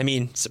 I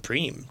mean,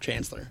 Supreme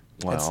Chancellor.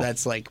 Wow.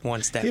 That's like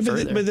one step Yeah,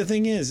 further. but the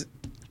thing is,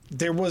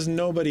 there was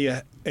nobody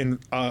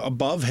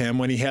above him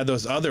when he had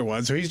those other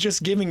ones, so he's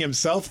just giving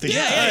himself the.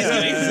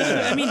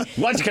 I mean,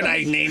 What can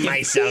I name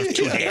myself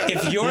today?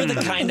 if you're the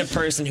kind of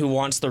person who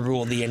wants to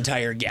rule the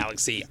entire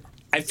galaxy,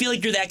 I feel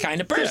like you're that kind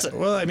of person.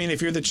 Well, I mean,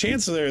 if you're the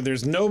chancellor,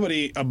 there's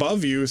nobody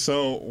above you,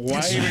 so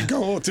why even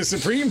go to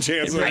supreme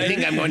chancellor? I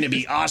think I'm going to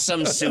be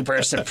awesome,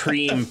 super,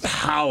 supreme,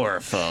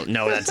 powerful.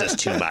 No, that's just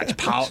too much.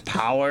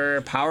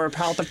 Power,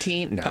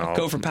 Palpatine? No.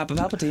 Go for Papa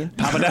Palpatine.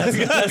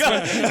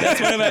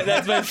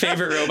 That's my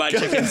favorite Robot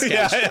Chicken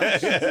sketch.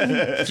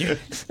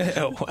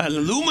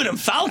 Aluminum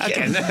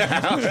Falcon.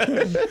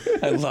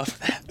 I love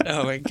that.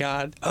 Oh my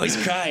God. Oh,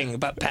 he's crying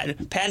about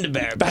Panda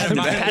Bear.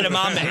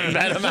 Padamame.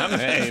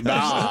 Padamame.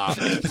 Bah.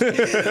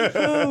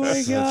 Oh my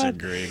Such a God.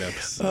 great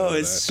episode. Oh,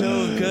 it's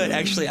so good.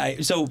 Actually, I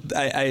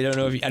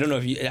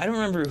don't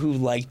remember who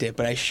liked it,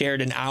 but I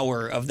shared an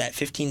hour of that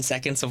 15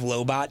 seconds of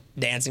Lobot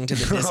dancing to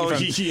the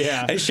Disney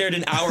from. I shared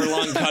an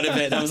hour-long cut of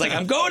it. And I was like,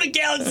 I'm going to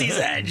Galaxy's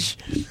Edge.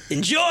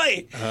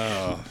 Enjoy.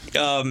 I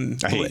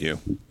hate you.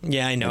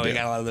 Yeah, I know. I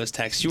got a lot of those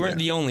texts. You weren't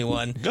the only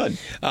one. Good.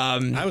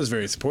 I was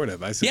very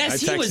supportive. I said,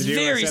 Yes, I he was texted you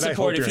and very said,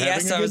 supportive. I hope He you're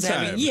asked having I a was good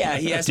having. time. Yeah,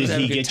 he asked. Did us to have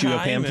he a good get you a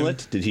time, and-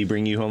 pamphlet? Did he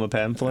bring you home a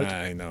pamphlet?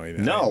 I know he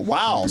did. No.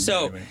 Wow.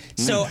 So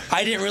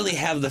I didn't really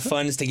have the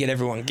funds to get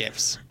everyone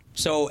gifts.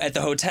 So at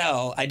the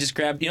hotel, I just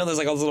grabbed, there's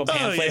like all those little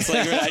pamphlets.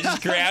 yeah. I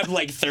just grabbed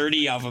like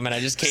 30 of them, and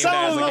I just came Some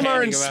back. I of was like, them hey,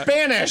 are in think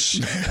about-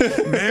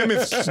 Spanish.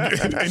 Mammoth,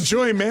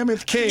 enjoy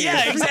Mammoth Cave.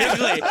 Yeah,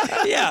 exactly.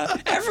 Yeah,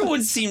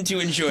 everyone seemed to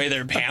enjoy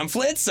their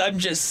pamphlets. I'm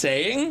just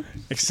saying.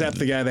 Except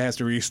the guy that has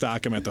to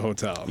restock them at the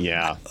hotel.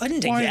 Yeah. I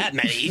didn't take that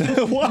many.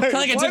 Why? Kind of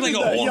like I took like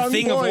a whole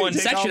thing of one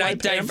take all section. my I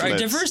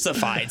pamphlets?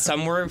 diversified.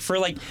 Some were for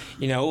like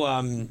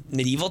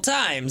medieval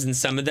times, and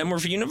some of them were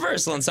for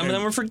Universal, and some of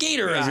them were for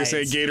Gator As you rides.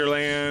 say,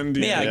 Gatorland.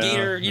 Yeah, Yeah.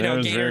 Gator, That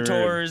was Gator very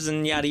tours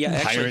and yada yada.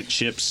 Actually, Pirate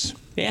ships.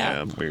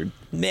 Yeah. Weird.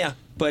 yeah,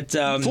 but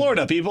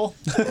Florida people.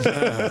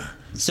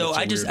 so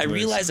I weird place.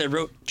 realized I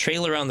wrote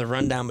trailer on the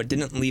rundown, but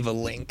didn't leave a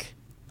link.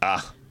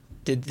 Ah.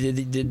 Did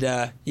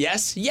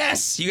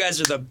yes, you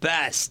guys are the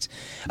best.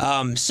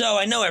 So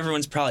I know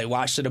everyone's probably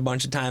watched it a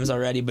bunch of times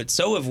already, but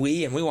so have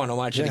we, and we want to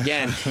watch it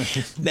again.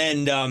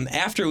 Then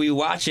after we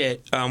watch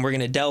it, we're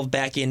gonna delve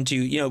back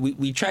into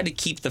we tried to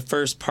keep the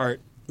first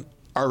part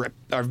our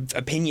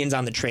opinions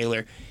on the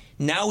trailer.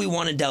 Now we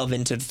want to delve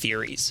into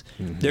theories.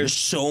 There's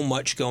so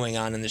much going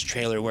on in this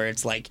trailer where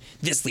it's like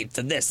this leads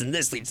to this and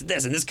this leads to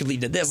this and this could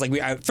lead to this. Like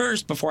at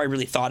first, before I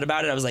really thought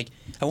about it, I was like,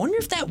 I wonder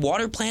if that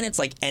water planet's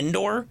like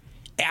Endor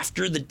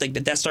after the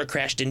Death Star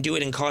crashed into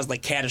it and caused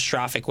like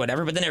catastrophic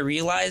whatever. But then I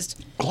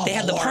realized they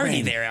had the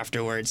party there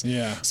afterwards.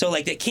 Yeah. So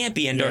like that can't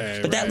be Endor.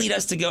 Yeah, but that right. lead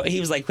us to go. He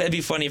was like, that'd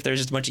be funny if there was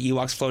just a bunch of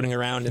Ewoks floating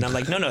around. And I'm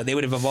like, no, they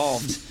would have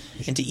evolved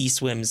into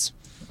E-Swims.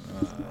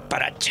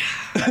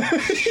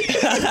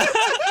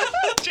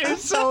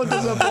 She's so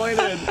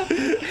disappointed.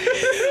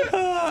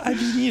 I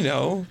mean,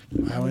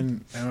 I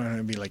wouldn't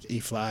it be like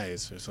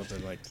E-Flies or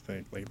something like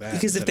that.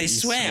 because if instead they of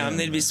swam, E-Swim.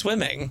 they'd be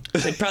swimming.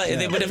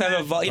 They would have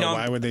evolved, But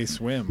why would they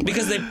swim?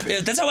 because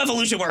that's how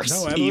evolution works.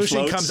 No, evolution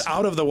E-floats? comes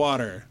out of the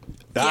water.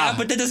 Yeah,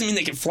 but that doesn't mean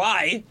they can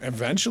fly.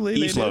 Eventually,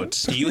 they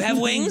E-floats. Do you have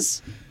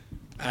wings?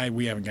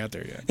 We haven't got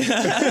there yet.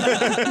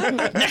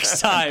 Next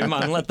time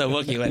on Let the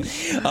Wookiee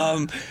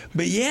Win.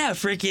 But yeah,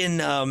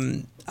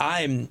 freaking,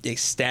 I'm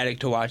ecstatic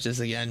to watch this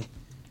again.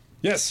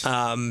 Yes.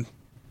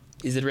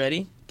 Is it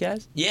ready,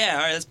 guys? Yeah, all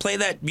right, let's play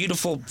that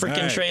beautiful freaking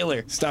All right.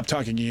 trailer. Stop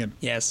talking, Ian.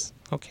 Yes.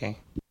 Okay.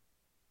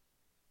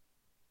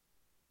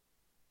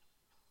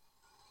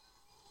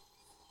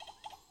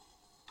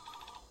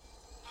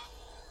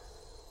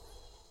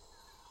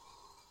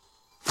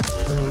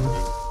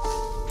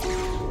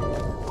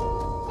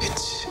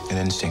 It's an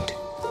instinct.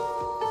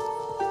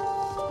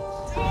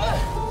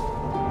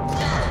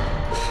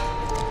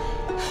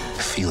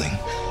 A feeling.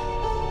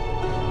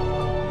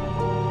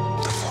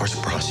 The Force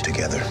brought us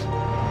together.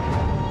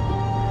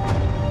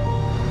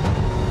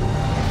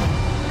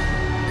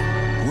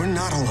 We're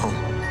not alone.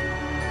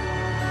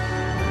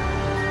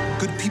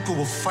 Good people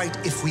will fight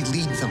if we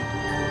lead them.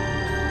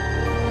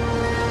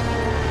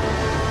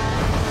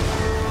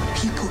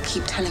 People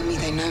keep telling me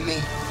they know me.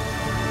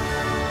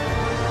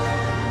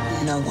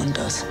 No one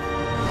does.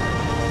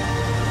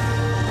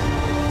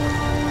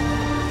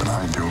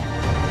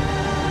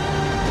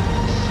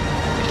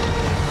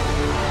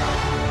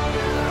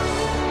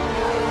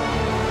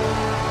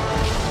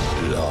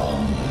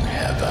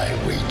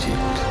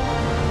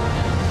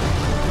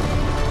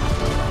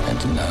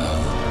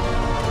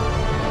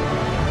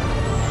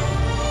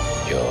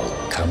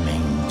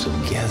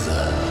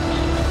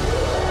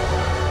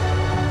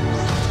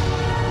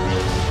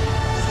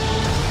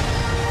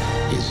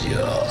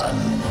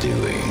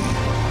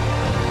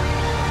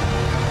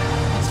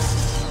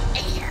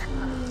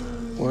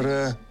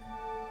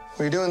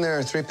 are you doing there,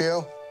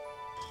 3PO?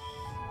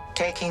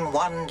 Taking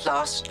one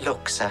last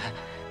look, sir,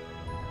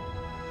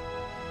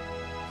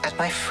 at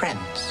my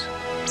friends.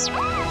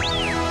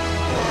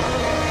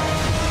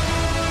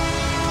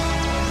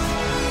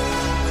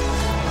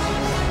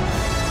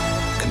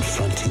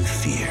 Confronting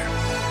fear.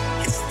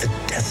 It's the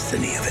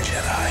destiny of a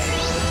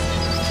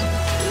Jedi.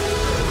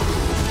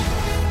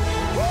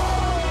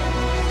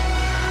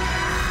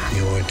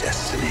 Your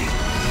destiny.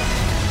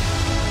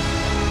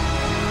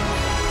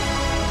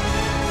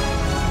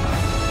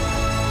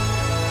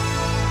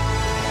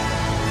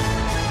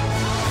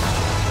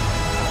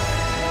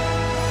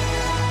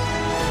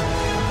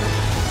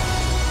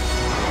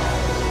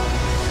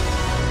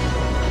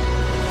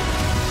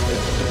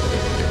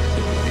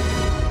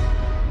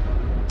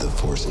 The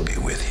Force will be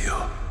with you.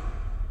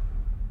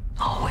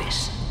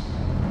 Always.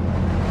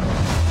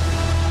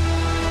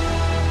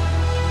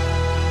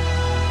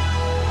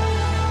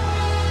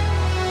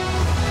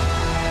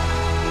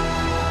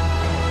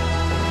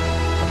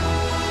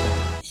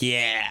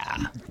 Yeah.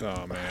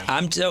 Oh man.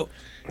 I'm so.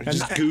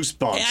 Just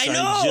goosebumps. I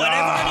know. And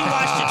I've already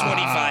watched it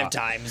 25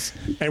 times.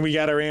 And we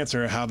got our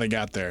answer how they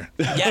got there.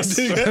 Yes.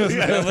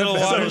 The little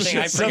water thing.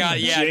 I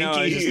forgot. Yeah. No.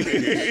 I just,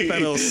 That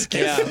little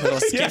skip. yeah. Little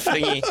skiff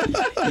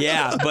thingy.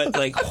 Yeah. But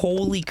like,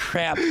 holy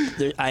crap!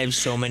 I have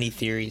so many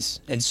theories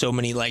and so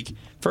many like.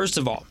 First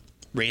of all,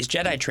 Rey's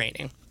Jedi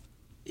training.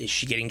 Is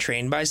she getting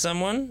trained by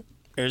someone,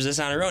 or is this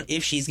on her own?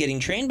 If she's getting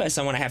trained by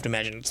someone, I have to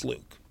imagine it's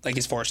Luke, like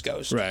his Force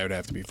Ghost. Right, it would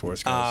have to be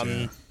Force Ghost.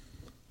 Yeah.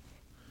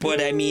 But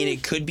I mean,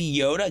 it could be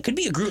Yoda. It could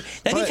be a group.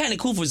 That'd be kind of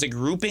cool if it was a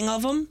grouping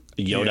of them.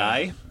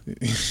 Yodai?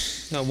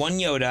 No, one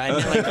Yoda. I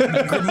mean,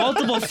 like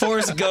multiple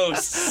Force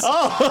ghosts.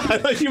 Oh, I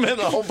thought you meant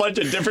a whole bunch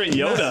of different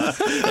Yoda.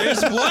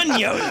 There's one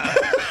Yoda.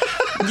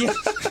 Yeah.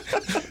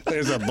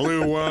 There's a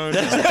blue one.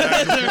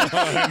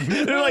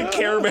 They're like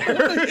Care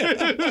Bear.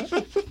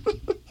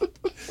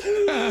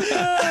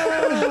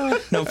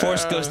 No,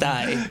 Force Ghost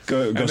Eye.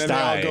 Go And then they all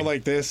die. go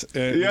like this,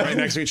 right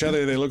next to each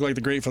other. They look like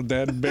the Grateful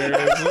Dead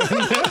bears.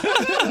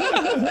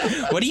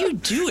 What are you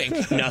doing?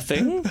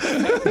 Nothing.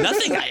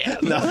 Nothing. I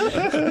am.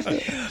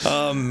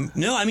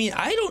 No, I mean,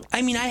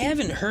 I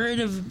haven't heard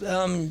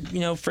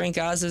of Frank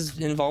Oz's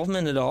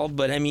involvement at all.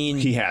 But I mean,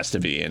 He has to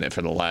be in it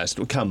for the last.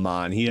 Come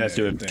on, he has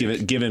to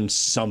give him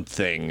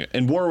something.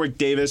 And Warwick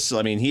Davis,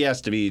 I mean, he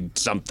has to be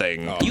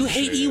something. you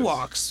hate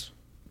Ewoks.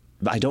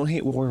 I don't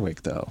hate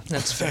Warwick though.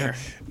 That's fair.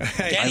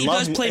 Hey, Danny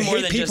does play I more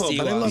hate than people, just Ewoks.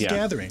 but I love Yeah.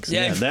 gatherings.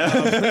 Yeah,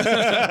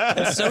 That-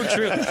 that's so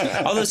true.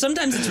 Although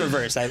sometimes it's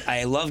reverse.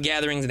 I love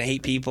gatherings and I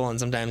hate people, and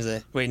sometimes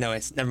it's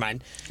never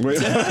mind. Okay.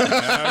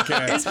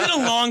 It's been a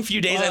long few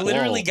days. I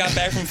literally Whoa. got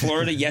back from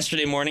Florida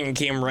yesterday morning and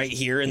came right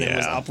here, and then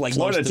was Yeah. up like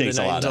Florida most of takes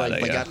the a night lot until out I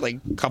of you. got like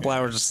a couple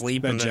hours of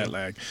sleep. That And then, jet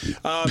lag.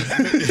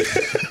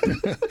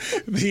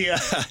 Yeah.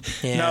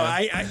 No,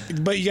 I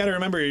but you got to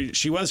remember,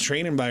 she was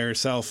training by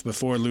herself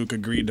before Luke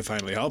agreed to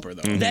finally help her,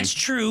 though. That's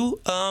true.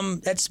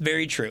 That's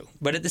very true.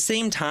 But at the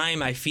same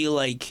time, I feel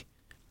like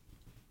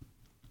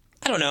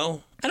I don't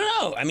know.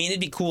 I mean,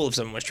 it'd be cool if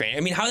someone was training.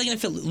 I mean, how are they going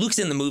to fit? Luke's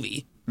in the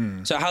movie,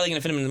 so how are they going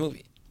to fit him in the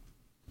movie?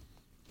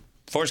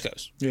 Force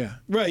Ghost. Yeah.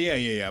 Right.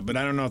 Yeah. But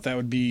I don't know if that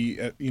would be,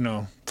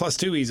 plus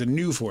two. He's a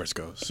new Force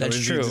Ghost. So That's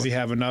is true. Does he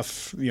have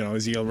enough?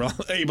 Is he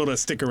able to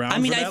stick around? I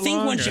mean, for I that think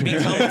long, once or- you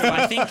become,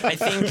 I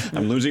think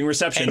I'm losing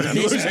reception. At I'm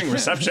this- losing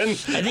reception.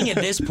 I think at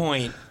this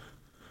point,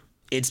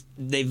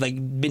 they've like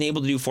been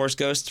able to do Force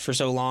Ghosts for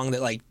so long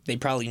that like they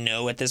probably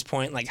know at this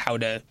point like how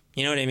to,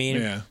 you know what I mean?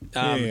 Yeah.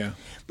 Yeah.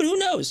 But who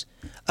knows?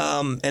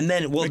 And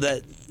then,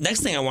 the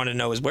next thing I want to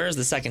know is where is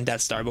the second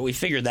Death Star? But we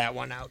figured that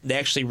one out. They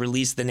actually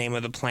released the name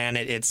of the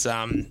planet. It's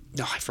I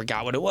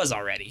forgot what it was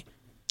already.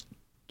 Do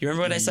you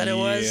remember what I said it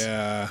was?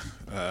 Yeah,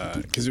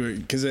 because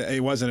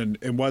it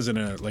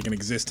wasn't like an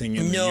existing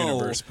in the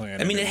universe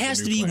planet. I mean, it was a has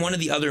new to be planet. one of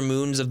the other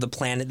moons of the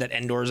planet that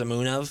Endor is a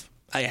moon of.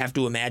 I have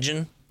to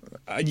imagine.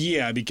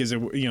 Yeah, because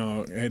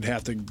it'd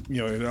have to,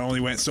 it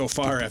only went so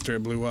far after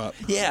it blew up.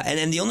 Yeah,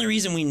 and the only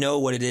reason we know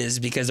what it is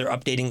because they're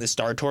updating the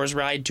Star Tours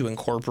ride to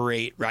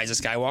incorporate Rise of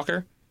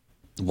Skywalker.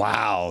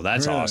 Wow,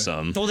 that's Really?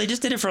 awesome. Well, they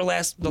just did it for the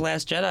Last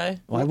Jedi.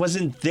 Well, I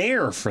wasn't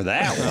there for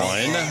that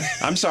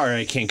one. I'm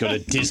sorry I can't go to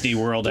Disney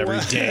World every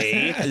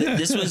day.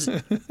 This was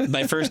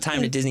my first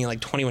time to Disney in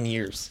like 21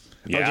 years.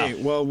 Yeah.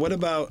 Okay, well, what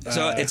about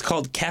So it's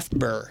called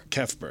Kefbur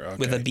Kefbur? Okay.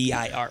 with a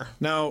B-I-R.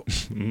 Now,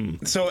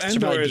 so probably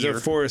Endor is a beer.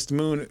 forest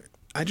moon.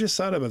 I just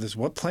thought about this.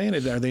 What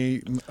planet are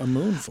they a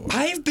moon for?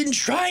 I've been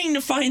trying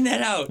to find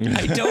that out.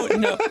 I don't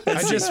know.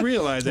 I just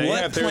realized that.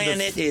 What if they're the-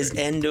 planet is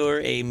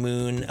Endor a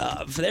moon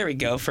of? There we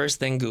go. First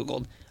thing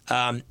Googled.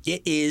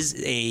 It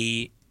is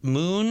a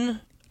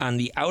moon on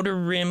the outer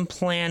rim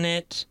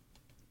planet.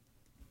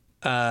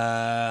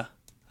 The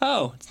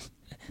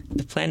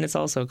planet's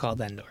also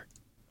called Endor.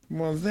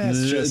 Well,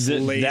 that's just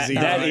lazy.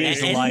 that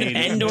is light.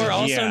 Endor,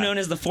 also Yeah. known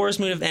as the forest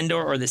moon of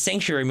Endor or the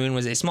sanctuary moon,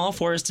 was a small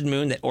forested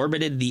moon that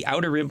orbited the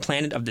outer rim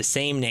planet of the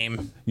same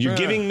name. You're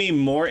giving me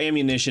more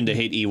ammunition to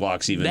hate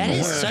Ewoks even That more.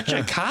 is such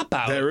a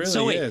cop-out. That really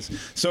so wait, is.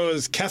 So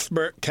is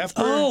Kefbur?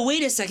 Oh,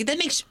 wait a second. That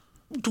makes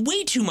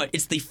way too much.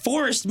 It's the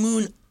forest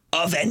moon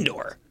of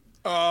Endor.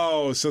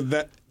 Oh, so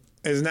that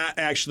is not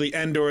actually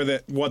Endor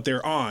what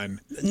they're on.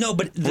 No,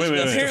 but wait.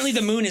 apparently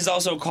the moon is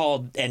also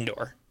called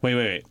Endor.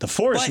 Wait. The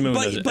forest moon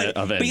of Endor.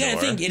 But you gotta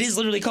think, it is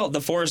literally called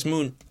the forest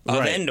moon of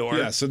Right. Endor.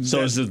 Yeah, So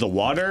is it the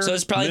water? So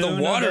it's probably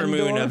the water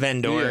moon of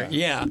Endor.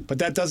 Yeah. But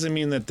that doesn't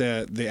mean that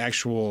the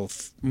actual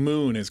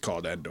moon is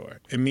called Endor.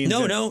 It means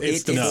No.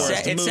 it's the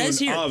forest It moon says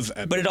here, of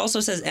Endor. but it also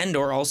says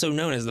Endor, also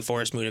known as the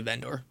forest moon of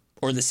Endor,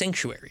 or the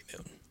sanctuary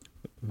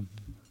moon.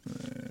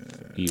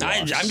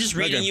 I'm just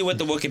reading you what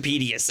the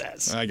Wikipedia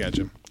says. I got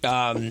you.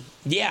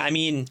 Yeah, I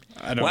mean,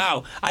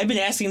 wow. I've been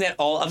asking that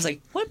all. I was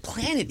like, what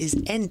planet is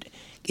Endor?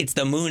 It's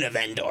the moon of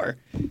Endor.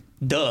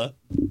 Duh.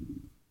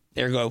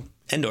 There you go.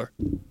 Endor.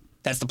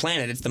 That's the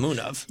planet it's the moon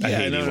of. I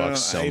hate Ewoks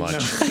so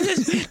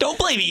much. Don't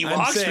blame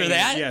Ewoks for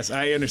that. Yes,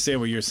 I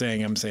understand what you're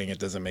saying. I'm saying it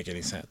doesn't make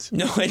any sense.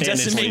 No, it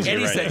doesn't make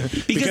any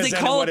sense. Because they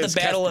then call what it is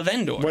the Battle of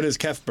Endor. What is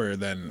Kefber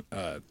then?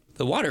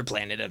 The water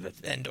planet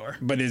of Endor.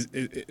 But is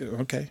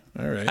okay,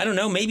 all right. I don't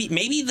know. Maybe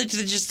it's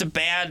just a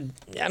bad.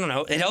 I don't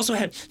know. It also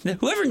had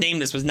whoever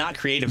named this was not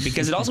creative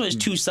because it also has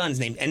two sons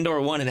named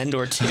Endor 1 and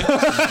Endor 2.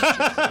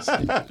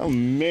 Oh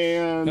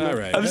man! All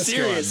right, I'm let's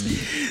go on.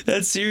 serious.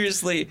 That's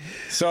seriously.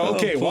 So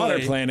okay, Oh, boy. water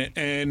planet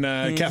and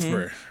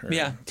Kefber.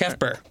 Yeah,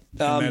 Kefber.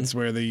 And that's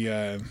where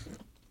the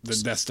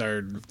Death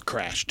Star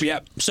crashed. Yeah.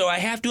 So I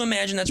have to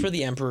imagine that's where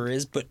the Emperor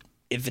is. But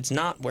if it's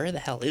not, where the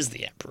hell is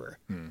the Emperor?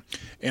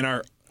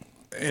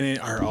 And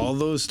are all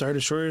those Star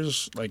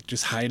Destroyers like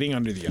just hiding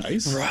under the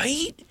ice?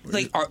 Right?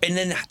 Like, and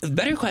then the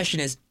better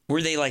question is,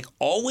 were they like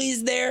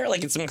always there?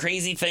 Like it's some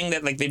crazy thing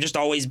that like they've just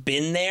always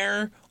been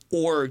there,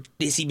 or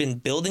has he been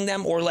building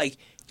them, or like?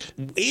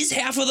 Is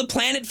half of the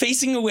planet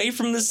facing away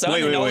from the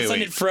sun and all of a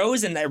sudden it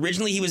froze and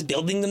originally he was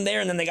building them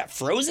there and then they got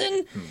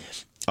frozen?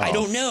 I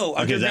don't know.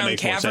 Okay, that Underground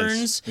makes more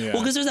caverns. sense. Yeah.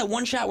 Well, because there's that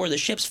one shot where the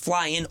ships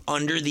fly in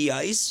under the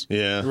ice.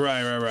 Yeah.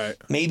 Right.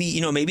 Maybe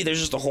there's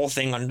just a whole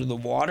thing under the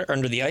water,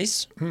 under the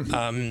ice.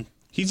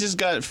 He just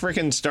got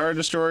freaking Star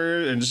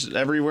Destroyer and just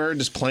everywhere,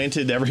 just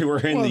planted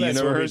everywhere in the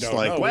that's what we universe. don't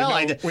Like, know.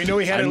 well, we know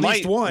he had I at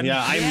least might- one.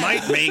 Yeah,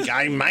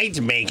 I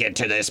might make it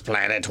to this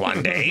planet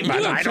one day,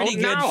 but You're a I pretty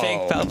don't good know.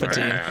 fake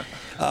Palpatine.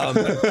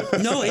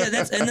 No, yeah,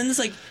 and then it's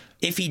like,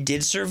 if he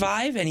did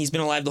survive and he's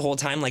been alive the whole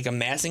time, like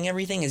amassing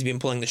everything, has he been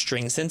pulling the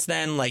string since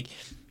then? Like,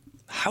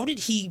 how did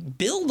he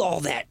build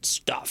all that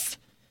stuff?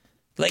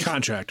 Like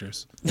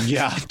Contractors.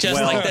 Yeah,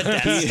 just like the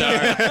Death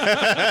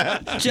Star.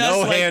 Just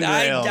No like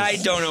handrails. I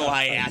don't know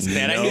why I asked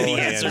that. I knew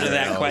the answer to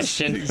that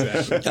question.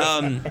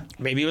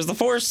 Maybe it was the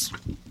Force.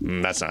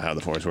 That's not how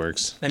the Force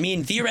works. I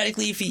mean,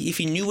 theoretically, if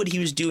he knew what he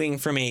was doing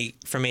from a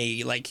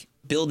like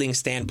building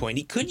standpoint,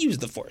 he could use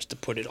the Force to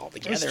put it all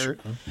together.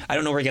 I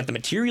don't know where he got the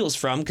materials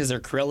from because they're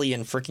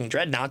Corellian freaking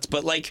dreadnoughts,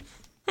 but like,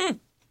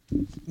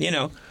 you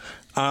know.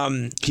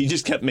 He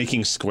just kept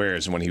making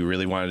squares when he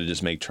really wanted to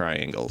just make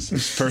triangles.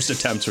 His first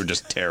attempts were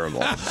just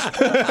terrible.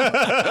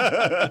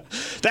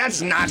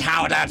 That's not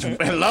how that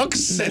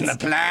looks in the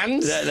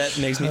plans. That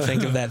makes me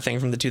think of that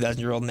thing from the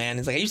 2,000-Year-Old Man.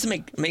 It's like I used to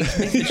make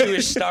the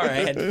Jewish star. I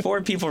had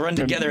 4 people run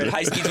together at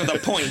high speeds with a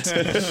point,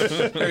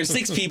 or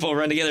 6 people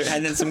run together,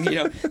 and then some.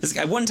 This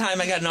guy. One time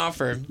I got an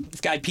offer.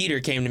 This guy Peter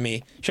came to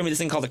me, showed me this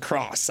thing called a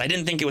cross. I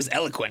didn't think it was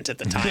eloquent at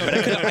the time,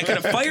 but I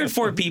could have fired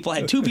 4 people,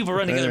 had 2 people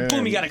run together,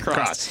 boom, you got a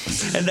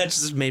cross, and that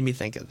just made me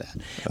think of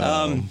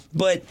that.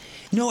 But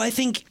no, I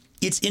think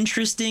it's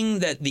interesting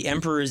that the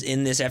Emperor is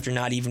in this after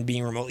not even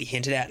being remotely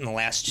hinted at in the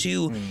last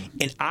 2.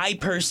 And I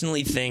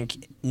personally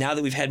think, now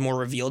that we've had more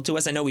revealed to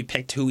us, I know we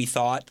picked who we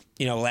thought,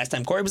 last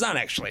time Corey was on,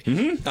 actually.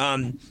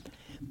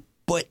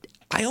 But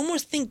I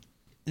almost think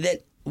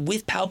that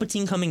with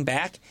Palpatine coming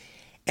back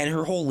and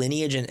her whole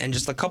lineage and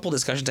just a couple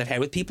discussions I've had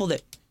with people,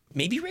 that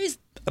maybe raised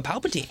a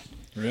Palpatine.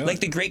 Really? Like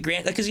the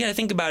great-grand... Because you got to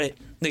think about it.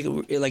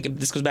 Like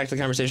this goes back to the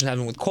conversation I was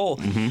having with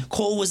Cole.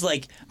 Cole was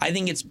like, I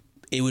think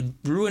it would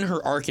ruin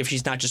her arc if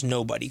she's not just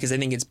nobody, because I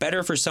think it's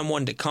better for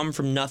someone to come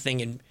from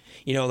nothing and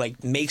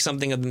like make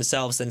something of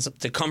themselves than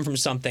to come from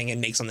something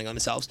and make something of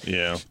themselves.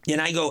 Yeah. And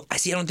I go, I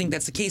don't think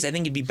that's the case. I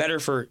think it'd be better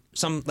for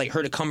some like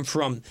her to come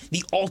from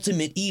the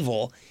ultimate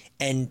evil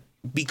and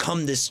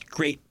become this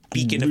great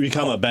beacon of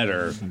Become a hope,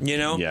 better.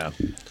 Yeah.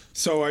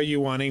 So are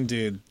you wanting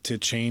to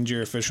change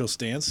your official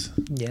stance?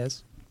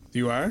 Yes.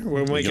 You are?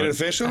 We'll make it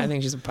official? I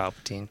think she's a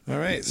Palpatine. All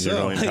right, You're so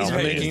going Palpatine.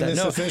 I'm making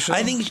this official.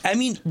 I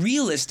mean,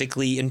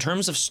 realistically, in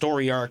terms of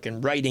story arc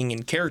and writing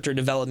and character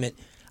development,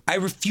 I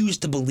refuse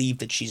to believe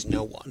that she's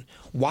no one.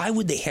 Why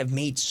would they have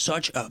made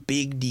such a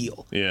big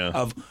deal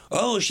of,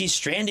 she's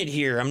stranded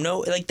here?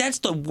 That's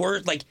the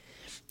word,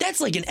 that's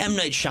like an M.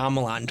 Night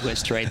Shyamalan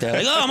twist right there.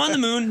 Like, I'm on the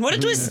moon. What a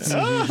twist.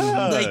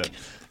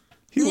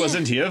 He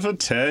wasn't here for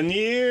 10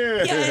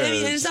 years. Yeah, I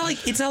mean, it's not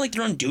like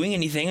they're undoing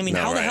anything. I mean,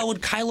 how the hell would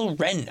Kylo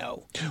Ren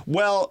know?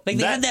 Well, they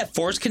had that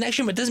Force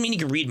connection, but it doesn't mean he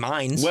can read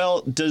minds.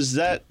 Well, does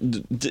that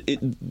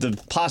the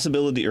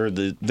possibility or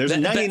there's a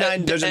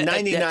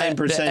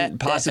 99%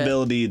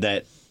 possibility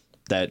that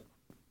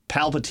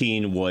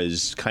Palpatine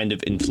was kind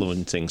of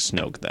influencing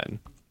Snoke then?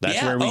 That's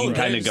Yeah. where we Oh, can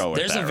kind of there's- go with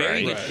there's that, a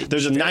very right? good-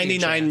 There's a very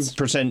good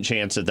 99%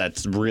 chance that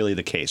that's really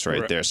the case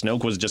right there.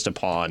 Snoke was just a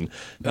pawn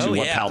to Oh,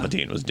 what yeah.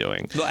 Palpatine was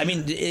doing. Well, I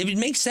mean, it would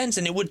make sense,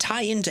 and it would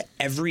tie into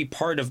every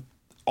part of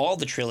all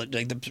the trilogy,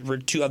 like the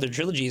two other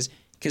trilogies,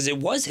 because it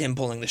was him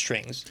pulling the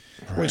strings.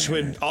 Which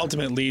would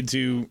ultimately lead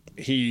to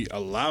he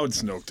allowed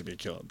Snoke to be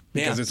killed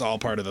because Yeah. it's all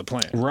part of the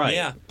plan. Right.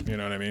 Yeah. You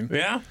know what I mean?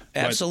 Yeah,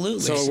 absolutely.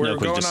 So we're Snoke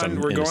was going just on. some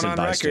We're going innocent on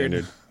bystander.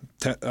 record.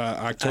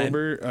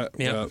 October.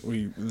 yeah.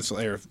 This will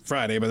air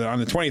Friday, but on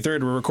the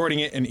 23rd we're recording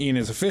it, and Ian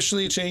is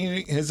officially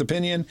changing his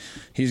opinion.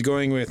 He's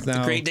going with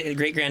now.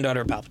 great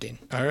granddaughter of Palpatine.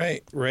 All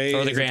right, Ray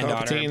Or the is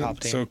granddaughter of Palpatine.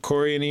 Palpatine. So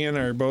Corey and Ian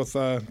are both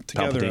together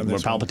Palpatine. on We're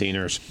this one.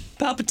 Palpatiners.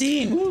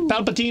 Palpatine.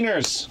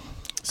 Palpatiners.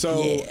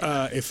 So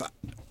Yeah. if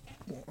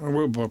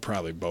we're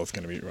probably both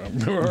going to be wrong.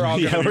 We're all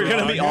Yeah, we're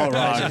gonna be all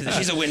wrong.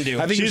 She's a Windu.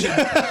 I think you should,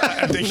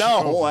 I think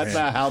No, oh, that's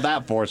man. not how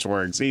that force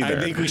works either. I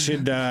think we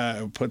should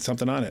put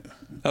something on it.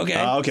 Okay.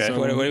 Okay. So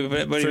what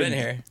have you been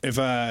here? If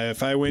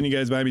I win, you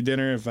guys buy me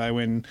dinner. If I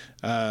win,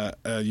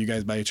 you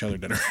guys buy each other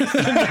dinner.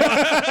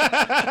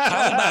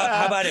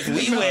 How about if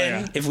we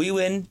win? If we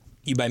win,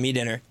 you buy me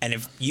dinner, and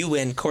if you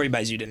win, Corey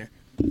buys you dinner.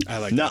 I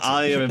like No, that.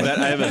 I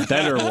have a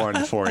better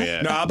one for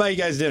you. No, I'll buy you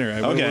guys dinner.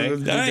 Okay. All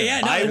right,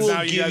 yeah, no, I will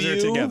now you guys give are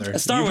you. together. A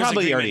Star You Wars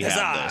probably agreement. already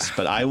have Huzzah. this,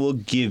 but I will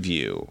give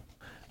you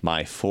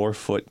my 4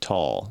 foot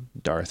tall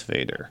Darth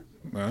Vader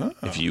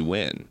if you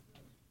win.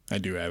 I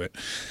do have it.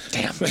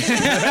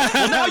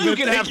 Well, now you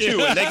can have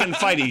two, and they can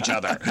fight each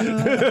other.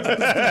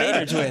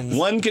 Vader twins.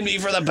 One can be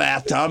for the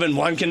bathtub, and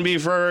one can be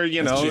for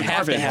You have to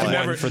carpet have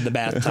play. one for the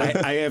bathtub.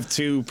 I have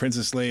two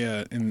Princess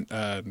Leia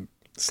and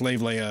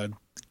Slave Leia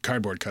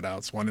cardboard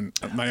cutouts. One in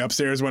my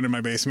upstairs, one in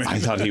my basement. I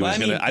thought he was Well, I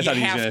mean, gonna. I thought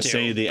he was you gonna have to.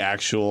 say the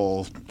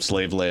actual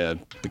Slave Leia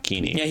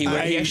bikini. Yeah,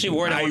 he actually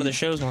wore it at one of the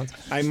shows once.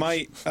 I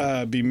might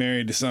be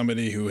married to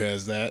somebody who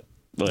has that.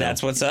 Well,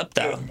 That's what's up,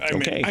 though.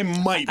 Okay. I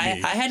might be.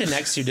 I had an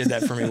ex who did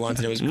that for me once,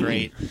 and it was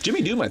great.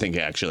 Jimmy Doom, I think,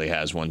 actually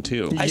has one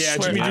too. I yeah,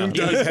 swear Jimmy to Doom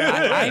God. does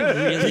have it.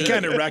 I really He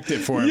kind of wrecked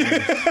it for me.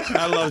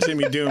 I love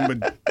Jimmy Doom,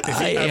 but if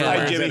he ever yeah.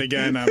 wears Jimmy. it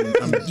again,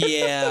 I'm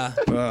Yeah.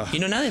 You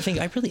know, now that I think,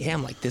 I really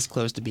am like this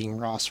close to being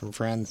Ross from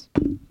Friends.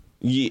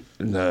 Yeah,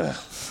 no.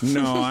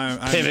 I'm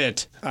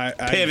Pivot.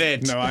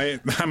 Pivot. No,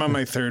 I'm on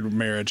my third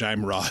marriage.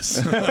 I'm Ross.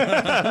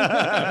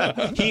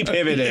 He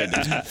pivoted.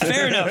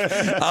 Fair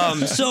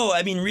enough. So,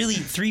 I mean, really,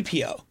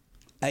 3PO.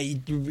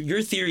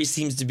 Your theory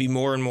seems to be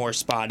more and more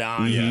spot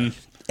on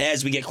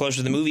as we get closer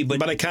to the movie. But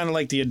But I kind of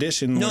like the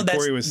addition. no, what that's,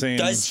 Corey was saying.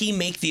 does he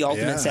make the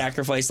ultimate Yeah.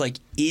 sacrifice? Like,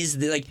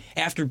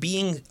 after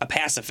being a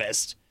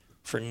pacifist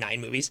for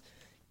 9 movies,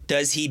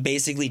 does he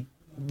basically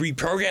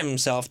reprogram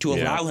himself to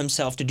allow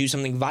himself to do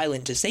something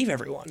violent to save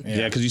everyone?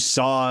 Yeah, because you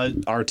saw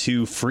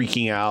R2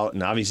 freaking out,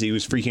 and obviously he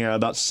was freaking out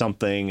about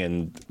something,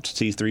 and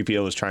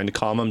C-3PO was trying to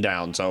calm him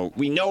down. So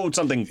we know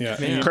something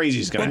crazy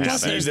is going Well, to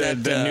plus happen. there's the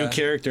that, new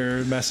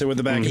character messing with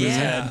the back of his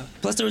head.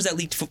 Plus, there was that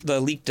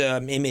leaked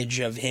image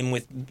of him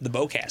with the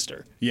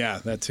bowcaster. Yeah,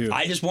 that too.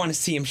 I just want to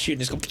see him shoot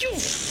and just go.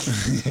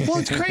 Pew! Well,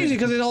 it's crazy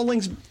because it all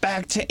links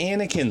back to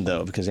Anakin,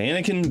 though, because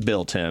Anakin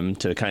built him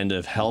to kind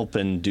of help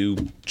and do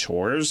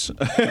chores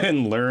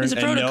and learn He's a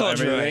and know protocol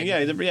everything.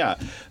 droid. Yeah.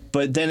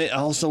 But then it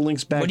also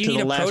links back What do to you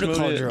the need a last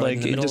protocol movie. droid in Like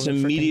the it middle just of the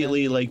frickin'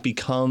 immediately like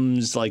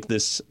becomes like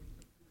this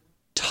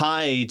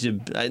tie to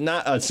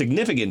not a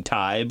significant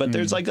tie, but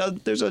there's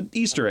an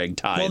Easter egg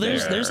tie. Well,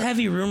 there's there.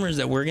 heavy rumors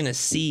that we're gonna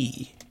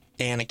see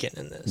Anakin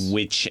in this.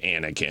 Which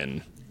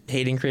Anakin?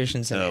 Hayden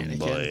Christensen Oh, Anakin.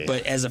 boy.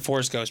 But as a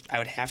Force Ghost, I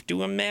would have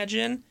to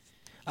imagine.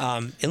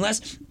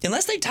 Unless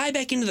they tie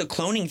back into the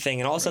cloning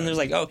thing, and all of a sudden there's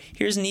like, oh,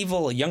 here's an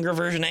evil, younger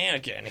version of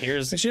Anakin.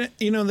 Here's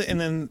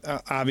and then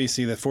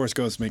obviously the Force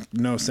Ghosts make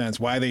no sense.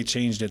 Why they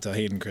changed it to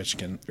Hayden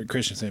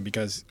Christensen?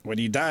 Because when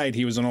he died,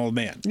 he was an old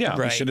man. Yeah. He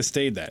Right. should have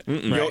stayed that.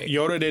 Right.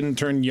 Yoda didn't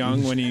turn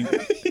young when he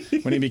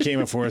became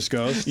a Force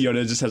Ghost.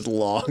 Yoda just has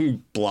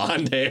long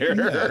blonde hair.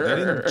 They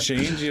didn't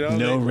change,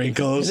 No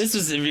wrinkles. this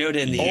was Yoda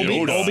in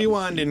the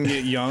Obi-Wan didn't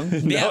get young.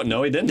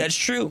 No, he didn't. That's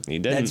true. He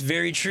didn't. That's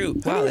very true.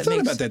 I never thought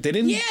about that. They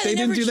didn't. they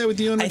didn't do that with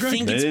Ewan McGregor. I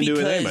think They it's didn't do it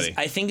with because anybody.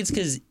 I think it's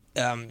because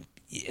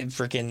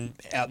freaking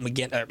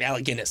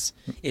Alec Guinness.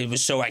 It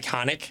was so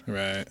iconic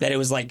Right. that it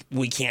was like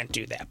we can't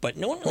do that. But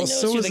no one really Well,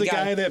 knows so who was the the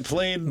guy that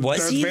played Was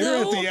Darth he, Vader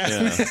though? at the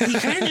end. He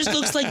kind of just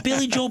looks like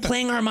Billy Joel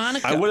playing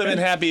harmonica. I would have been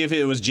happy if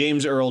it was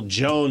James Earl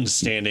Jones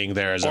standing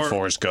there as a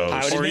Force I Ghost.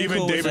 would've Or been even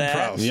cool with David that.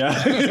 Prowse.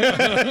 Yeah.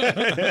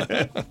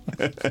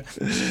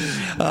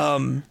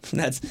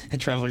 That's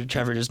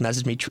Trevor just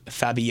messaged me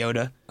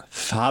Fabiota.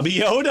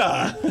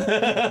 Fabiota.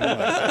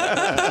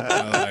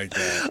 I like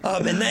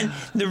that. And then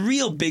the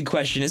real big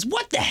question is,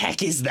 what the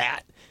heck is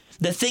that?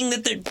 The thing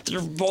that they're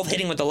both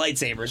hitting with the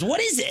lightsabers. What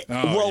is it?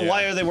 Well,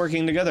 why are they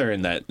working together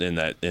in that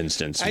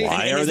instance? Why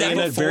and are is they that in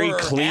a before very or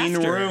clean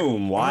after?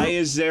 room? Why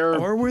is there?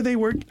 Or were they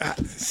work?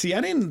 See, I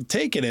didn't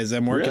take it as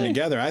them working Really?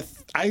 together.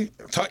 I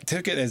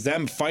took it as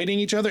them fighting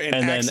each other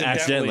and then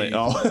accidentally.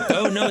 Oh,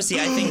 Oh no! See,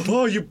 I think.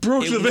 oh, you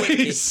broke the it would-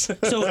 vase.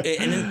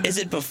 And is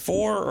it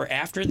before or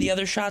after the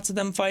other shots of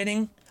them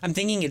fighting? I'm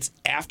thinking it's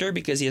after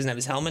because he doesn't have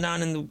his helmet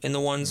on in the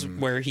ones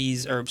where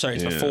he's, or sorry,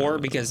 it's before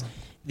because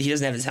he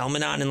doesn't have his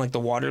helmet on in like the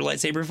water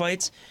lightsaber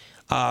fights.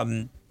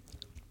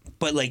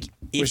 But like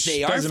if Which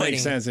they are doesn't fighting,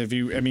 make sense. If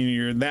you're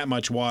in that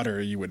much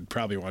water, you would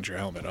probably want your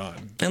helmet on.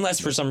 unless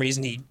for some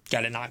reason he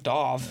got it knocked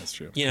off. That's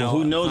true. You know,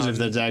 Well, who knows if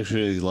that's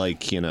actually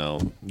like,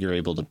 you're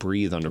able to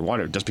breathe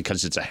underwater. Just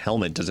because it's a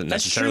helmet doesn't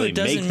That's true. necessarily It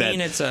doesn't make that.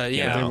 mean it's a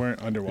They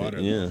weren't underwater.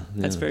 Yeah,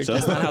 That's very. So-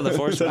 That's not how the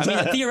force. I mean,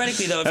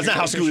 theoretically though, if That's you're- not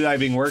how if scuba you're-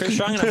 diving works. If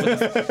you're strong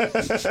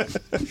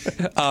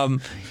enough. When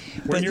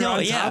But you're no,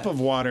 on yeah. top of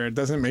water, it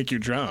doesn't make you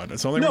drown.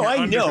 It's only No, when you're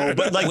I under know, it.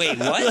 but like, Wait,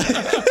 what?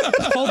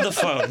 Hold the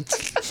phone.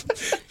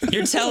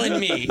 You're telling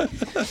me.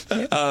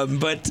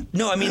 But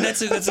no, I mean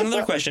that's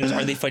another question: is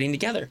are they fighting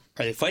together?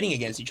 Are they fighting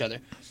against each other?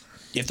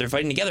 If they're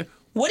fighting together,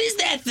 what is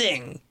that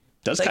thing?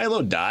 does like-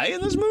 Kylo die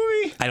in this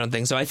movie? I don't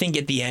think so. I think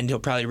at the end he'll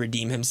probably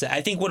redeem himself.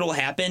 I think what will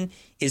happen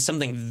is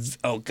something.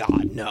 Oh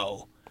God,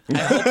 no. I'm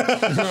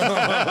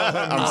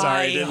sorry,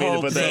 I didn't mean to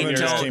hope put that they in your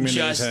just don't came into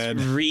his just head.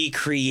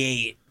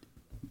 recreate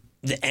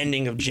the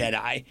ending of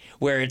Jedi,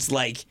 where it's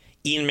like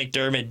Ian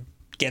McDiarmid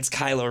gets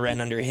Kylo Ren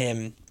under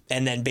him,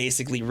 and then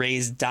basically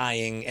Rey's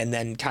dying, and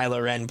then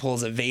Kylo Ren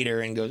pulls a Vader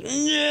and goes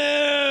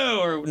no,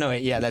 or no,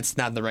 yeah, that's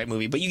not the right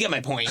movie, but you get my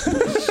point.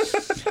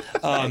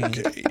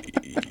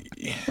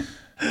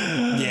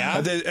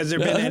 Yeah. Has there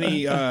been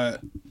any?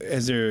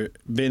 Has there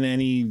been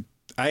any?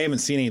 I haven't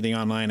seen anything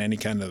online. Any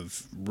kind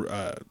of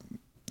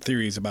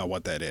theories about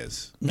what that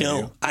is? Have No,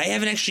 you? I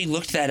haven't actually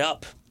looked that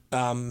up.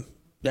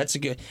 That's a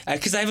good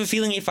because I have a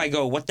feeling if I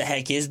go, what the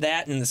heck is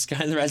that in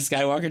the Rise of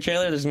Skywalker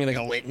trailer? There's gonna be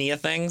like a litany of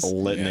things.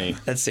 Litany.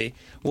 Let's see.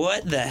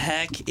 What the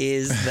heck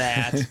is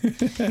that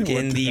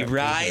in the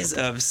Rise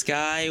of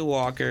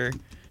Skywalker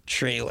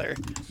trailer?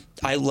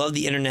 I love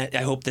the internet.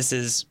 I hope this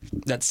is.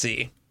 Let's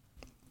see.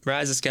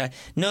 Rise of Sky.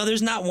 No,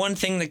 there's not one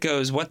thing that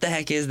goes, what the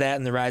heck is that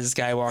in the Rise of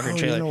Skywalker Oh,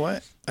 trailer? you know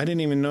what? I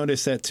didn't even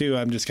notice that too.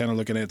 I'm just kind of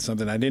looking at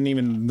something. I didn't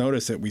even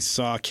notice that we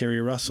saw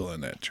Kerry Russell in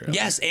that trailer.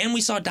 Yes, and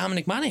we saw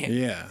Dominic Monaghan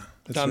Yeah.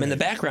 That's in the right.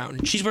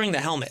 background. She's wearing the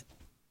helmet.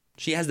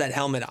 She has that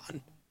helmet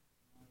on.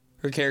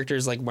 Her character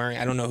is like wearing,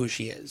 I don't know who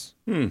she is.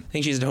 I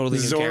think she's a totally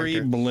new Zori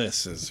character.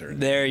 Bliss is her name.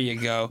 There you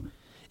go.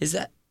 Is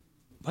that,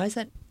 why is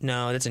that?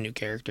 No, that's a new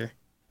character.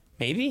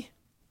 Maybe?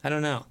 I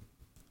don't know.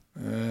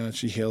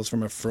 She hails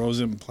from a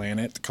frozen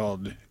planet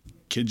called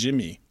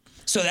Kijimi.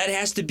 So that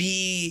has to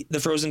be the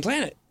frozen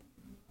planet.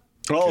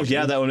 Oh,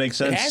 yeah, that would make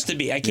sense. It has to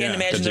be. I can't Yeah,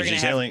 imagine 'cause they're if going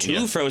she's to have hailing- two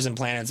yeah. frozen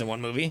planets in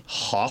one movie.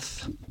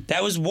 Hoth.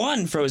 That was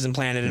one frozen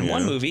planet in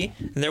one movie,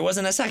 and there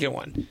wasn't a second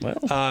one.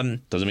 Well,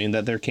 doesn't mean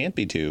that there can't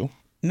be two.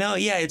 No,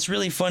 yeah, it's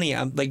really funny.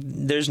 Like,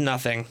 there's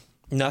nothing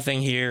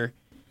here.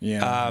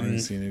 Yeah, I haven't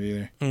seen it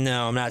either.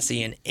 No, I'm not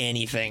seeing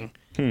anything.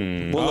 We'll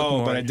look Oh,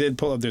 more. but I did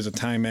pull up. There's a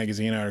Time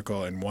magazine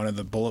article, and one of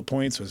the bullet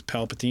points was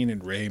Palpatine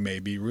and Rey may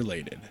be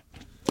related.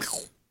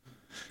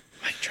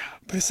 Mic drop.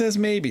 But it says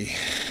maybe.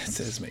 It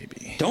says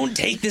maybe. Don't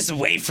take this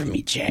away from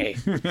me, Jay.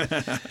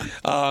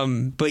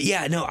 But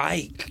yeah, no,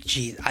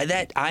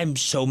 I'm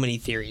so many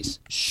theories.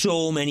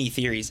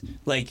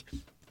 Like,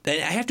 I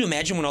have to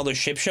imagine when all those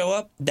ships show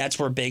up, that's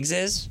where Biggs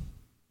is.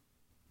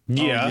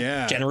 Yeah.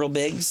 Yeah. General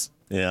Biggs.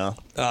 Yeah.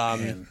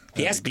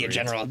 He has to be a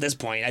general at this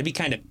point. I'd be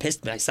kind of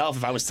pissed myself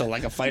if I was still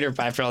like a fighter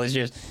after all these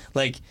years.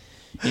 Like,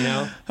 you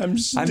know, I'm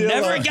I've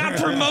never got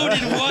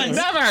promoted once.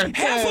 Never.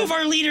 Half of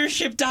our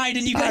leadership died,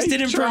 and you guys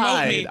didn't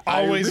promote me.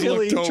 Always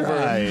really looked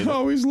tried. over.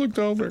 Always looked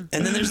over.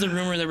 And then there's the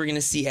rumor that we're going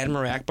to see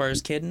Admiral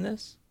Akbar's kid in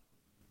this.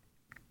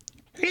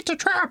 It's a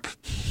trap.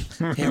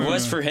 It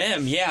was for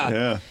him, yeah.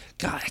 Yeah.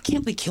 God, I can't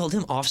believe they killed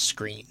him off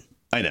screen.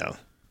 I know.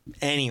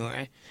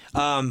 Anyway, do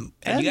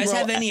you guys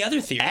have any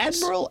other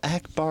theories? Admiral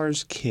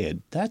Akbar's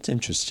kid. That's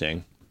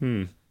interesting.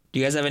 Do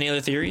you guys have any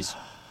other theories?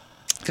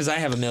 Because I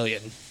have a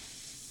million.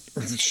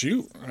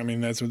 Shoot. I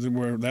mean, that's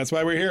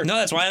why we're here. No,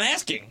 that's why I'm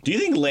asking. Do you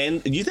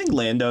think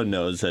Lando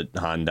knows that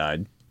Han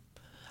died?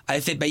 I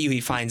bet you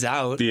he finds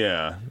out.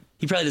 Yeah.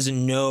 He probably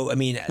doesn't know. I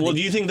mean, Well,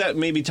 do you think that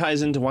maybe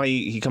ties into why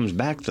he comes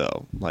back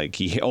though? Like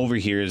he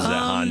overhears that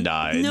Han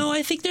died. No,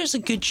 I think there's a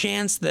good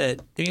chance that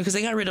because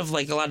they got rid of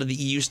like a lot of the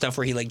EU stuff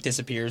where he like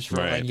disappears for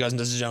Right. like goes and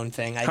does his own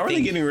thing. How are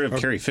they getting rid of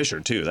Carrie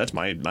Fisher too? That's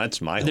my whole They're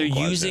question.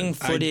 using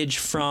footage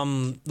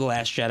from The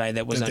Last Jedi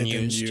that was That they didn't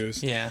unused.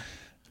 use. Yeah.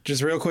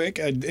 Just real quick,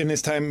 in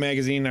this Time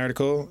magazine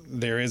article,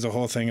 there is a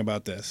whole thing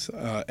about this.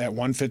 At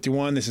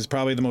 1:51, this is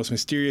probably the most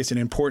mysterious and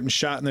important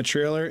shot in the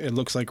trailer. It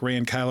looks like Rey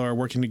and Kylo are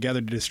working together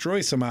to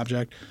destroy some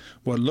object.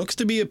 What looks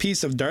to be a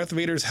piece of Darth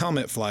Vader's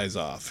helmet flies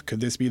off.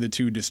 Could this be the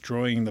two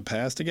destroying the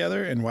past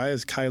together? And why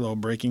is Kylo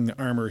breaking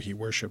the armor he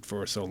worshipped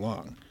for so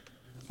long?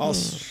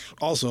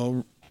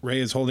 Also, Rey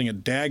is holding a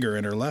dagger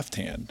in her left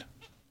hand.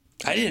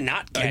 I did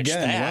not catch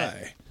Again, that.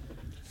 why?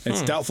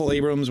 It's doubtful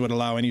Abrams would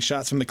allow any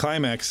shots from the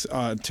climax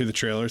to the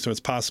trailer, so it's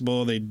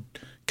possible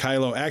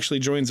Kylo actually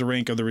joins the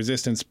rank of the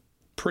Resistance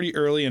pretty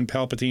early, and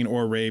Palpatine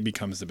or Rey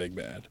becomes the big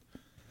bad.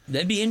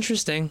 That'd be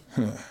interesting.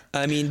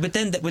 I mean, but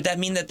then would that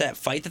mean that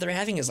fight that they're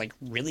having is like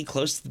really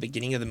close to the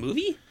beginning of the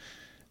movie?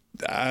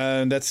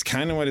 That's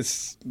kind of what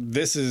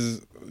this is.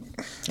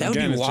 That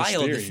Again, would be it's just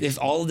wild theory. if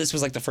all of this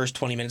was like the first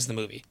 20 minutes of the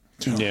movie.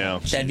 Yeah.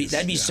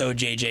 That'd be so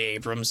J.J.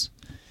 Abrams.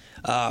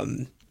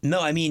 No,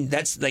 I mean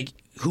that's like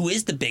who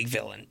is the big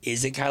villain?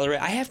 Is it Kylo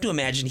Ren? I have to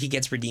imagine he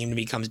gets redeemed and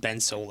becomes Ben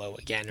Solo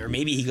again, or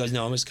maybe he goes,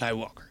 no, I'm a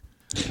Skywalker.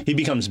 He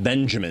becomes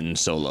Benjamin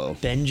Solo.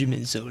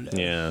 Benjamin Solo.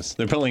 Yes,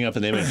 they're pulling up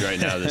an image right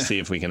now to see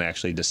if we can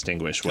actually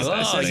distinguish what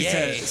that's. Oh, It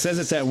yay. says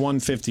it's at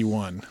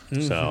 151.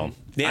 So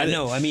Yeah,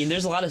 I mean,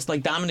 there's a lot of,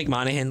 like, Dominic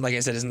Monaghan, like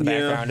I said, is in the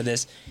background of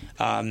this.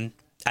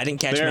 I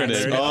didn't catch There it Matt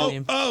is. Smith. Oh,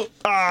 name. Oh,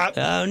 Oh,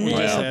 no.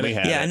 well, we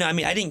had Yeah, it. no, I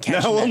mean, I didn't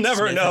catch No, we'll Matt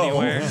never Smith know.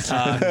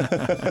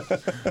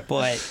 anywhere.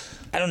 But,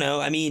 I don't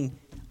know. I mean,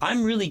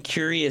 I'm really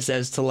curious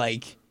as to,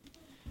 like,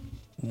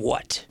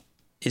 what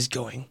is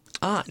going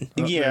on.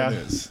 Yeah, there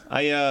it is.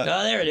 I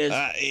Oh, there it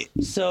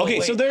is. So, okay,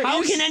 wait, so there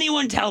how is- can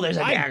anyone tell there's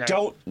a dagger? I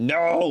don't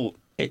know.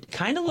 It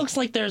kind of looks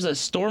like there's a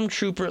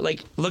stormtrooper.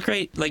 Like, look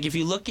right. Like, if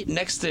you look at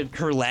next to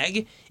her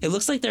leg, it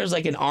looks like there's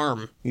like an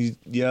arm.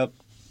 Yep.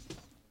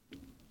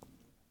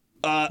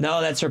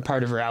 No, that's her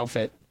part of her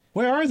outfit.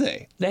 Where are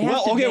they? They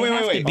have to- okay, they wait,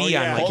 have wait, to wait. be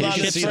on, like, hold a on. you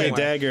ship can see somewhere. the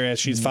dagger as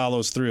she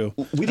follows through.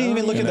 We didn't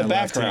even look at in the that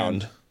left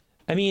background.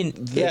 I mean,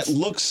 That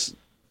looks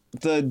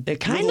the. it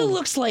kind of little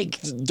looks like,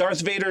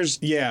 Darth Vader's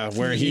Yeah,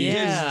 where he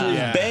Yeah. is.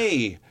 Yeah.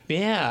 bay.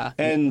 yeah.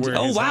 And Where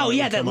Oh his wow, helmet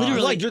yeah, would that come off.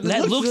 literally Like,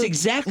 that look, looks look,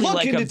 exactly look,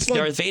 like and a it's like-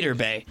 Darth Vader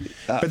bay.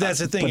 But that's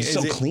the thing. but it's so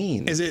is it-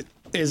 clean.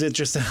 Is it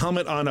just a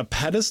helmet on a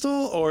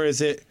pedestal, or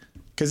is it?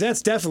 Because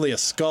that's definitely a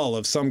skull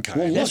of some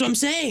kind. That's what I'm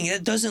saying.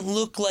 It doesn't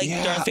look like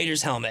Yeah, Darth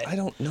Vader's helmet. I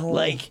don't know.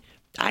 Like,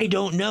 I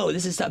don't know.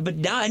 This is, but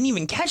now I didn't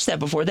even catch that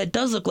before. That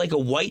does look like a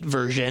white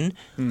version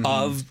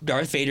of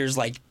Darth Vader's.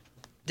 Like,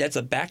 that's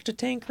a Bacta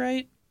tank,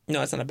 right?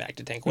 No, it's not a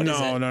Bacta tank. What is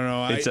no, it?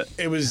 no.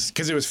 It was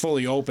because it was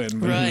fully open.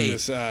 But Right. It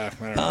was, I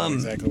don't know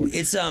exactly what.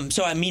 It's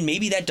So I mean,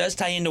 maybe that does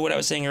tie into what I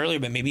was saying earlier,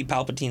 but maybe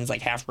Palpatine's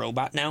like half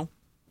robot now.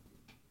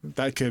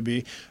 That could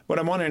be. What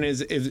I'm wondering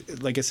is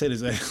like I said,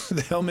 is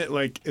the helmet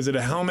like? Is it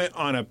a helmet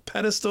on a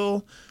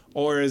pedestal,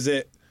 or is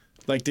it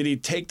like? Did he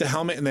take the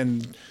helmet and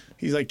then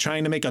he's like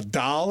trying to make a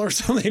doll or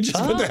something?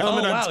 Just put the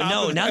helmet on wow! top.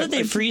 No, of now it?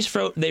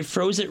 that they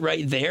froze it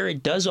right there,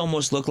 it does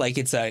almost look like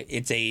it's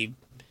a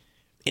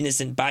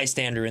innocent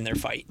bystander in their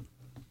fight.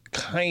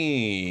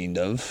 kind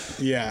of.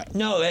 Yeah.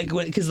 No,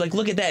 because like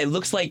look at that. It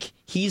looks like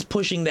he's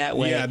pushing that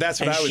way. Yeah, that's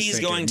what and I was she's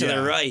thinking, going to the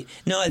yeah. right.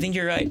 No, I think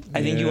you're right.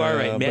 I think you are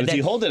right. but if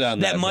you hold it on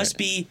that that must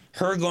be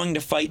her going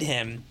to fight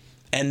him,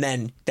 and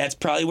then that's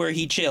probably where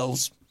he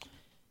chills.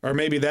 Or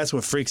maybe that's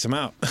what freaks him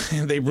out.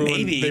 They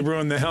Maybe.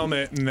 ruin the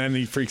helmet and then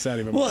he freaks out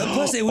even more. Well,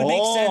 plus it would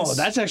make Oh, sense.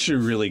 that's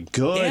actually really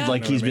good. Yeah.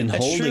 Like he's been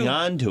That's holding true.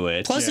 on to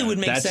it. Plus, it would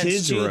make That's sense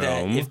his too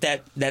that room. if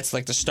that's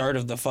like the start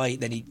of the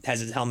fight, that he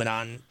has his helmet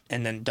on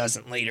and then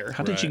doesn't later.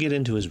 How did you get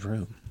into his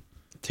room?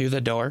 Through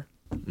the door.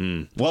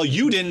 Well,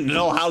 you didn't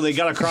know how they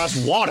got across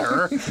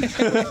water. You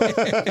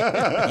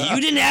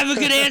didn't have a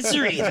good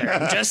answer either.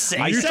 I'm just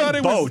saying. you said thought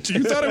it boat. was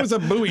you thought it was a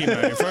Bowie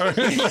knife.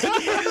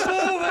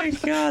 Oh my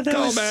god, that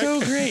was back.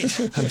 so great.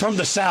 I'm from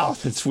the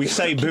South. We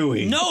say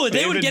Bowie. No,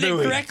 they would David get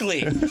Bowie. it correctly.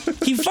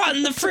 He fought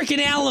in the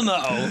freaking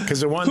Alamo. Because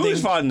the one Who's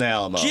thing fought in the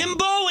Alamo? Jim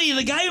Bowie,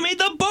 the guy who made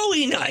the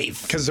Bowie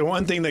knife. because the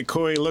one thing that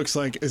Corey looks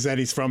like is that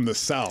he's from the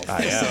South.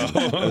 Yeah.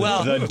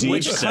 Well, The deep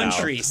which South.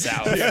 country,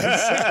 South?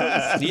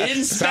 You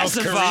didn't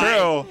specify.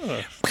 True.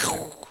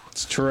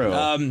 It's true.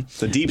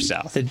 The Deep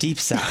South. The deep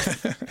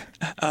South.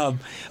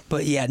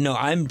 But yeah, no,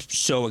 I'm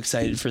so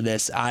excited for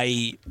this.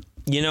 I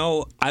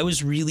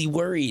was really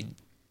worried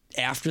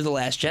after The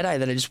Last Jedi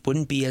that I just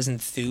wouldn't be as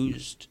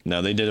enthused.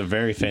 No, they did a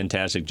very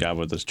fantastic job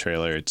with this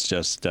trailer. It's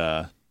just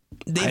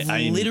They've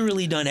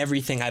literally done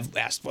everything I've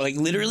asked for. Like,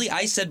 literally,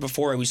 I said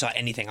before we saw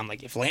anything, I'm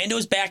like, if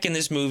Lando's back in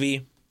this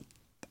movie,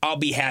 I'll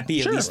be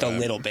happy at least a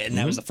little bit. And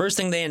that was the first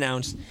thing they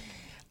announced.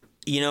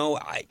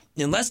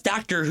 Unless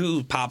Doctor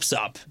Who pops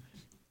up,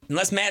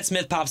 unless Matt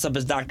Smith pops up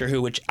as Doctor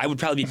Who, which I would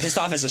probably be pissed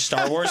off as a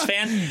Star Wars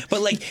fan,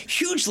 but like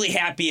hugely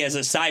happy as a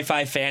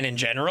sci-fi fan in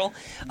general.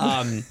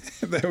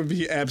 That would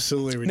be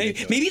absolutely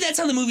ridiculous. Maybe that's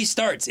how the movie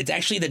starts. It's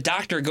actually the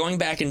Doctor going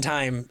back in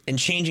time and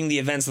changing the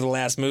events of the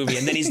last movie,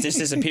 and then he just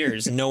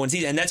disappears and no one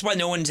sees it. And that's why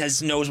no one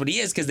knows what he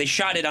is, because they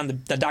shot it on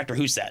the Doctor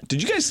Who set.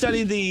 Did you guys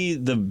study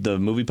the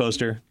movie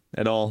poster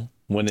at all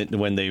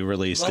when they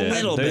released A it?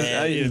 little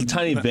bit.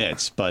 Tiny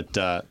bits, but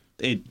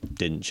it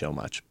didn't show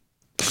much.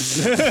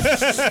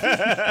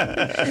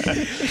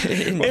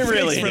 It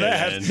really for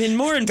that. did. Been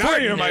more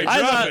important. Dynamite.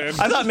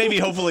 I thought maybe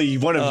hopefully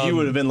one of you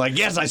would have been like,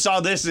 yes, I saw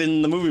this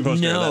in the movie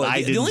poster No, that I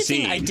didn't the only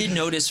see. thing I did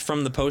notice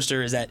from the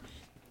poster is that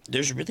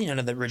there's really none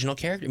of the original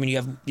character. I mean, you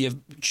have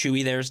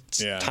Chewie there,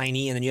 Yeah.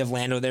 tiny, and then you have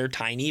Lando there,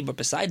 tiny. But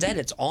besides that,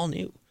 it's all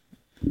new.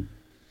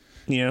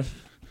 Yeah,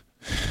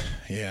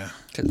 Yeah.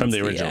 from the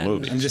original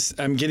movie.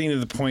 I'm getting to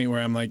the point where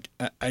I'm like,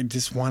 I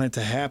just want it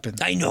to happen.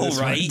 I know, just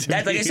want right? it to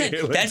That, like I be- said,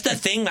 that's the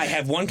thing I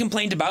have one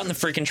complaint about in the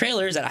freaking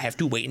trailer is that I have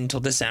to wait until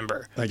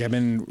December. Like, I've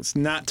been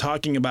not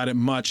talking about it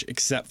much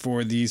except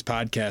for these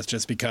podcasts,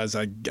 just because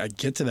I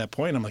get to that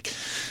point. I'm like,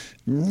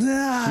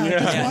 nah.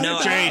 Yeah, no,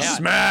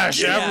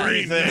 smash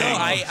everything. No,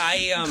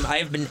 I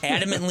have been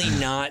adamantly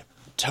not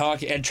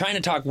trying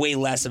to talk way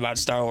less about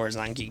Star Wars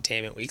on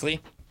Geektainment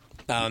Weekly.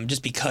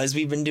 just because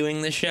we've been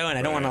doing this show, and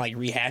I don't want to like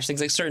rehash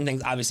things. Like certain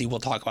things, obviously, we'll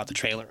talk about the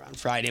trailer on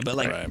Friday, but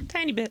like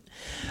tiny bit,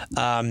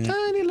 tiny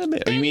little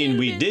bit. You mean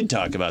we did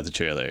talk about the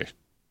trailer?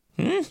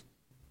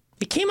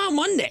 It came out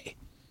Monday.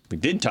 We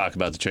did talk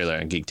about the trailer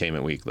on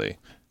Geektainment Weekly.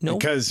 No,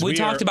 Because we we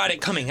taled are- about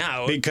it coming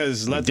out.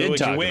 Because Let the Did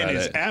Wicked talk Win about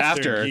is it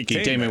after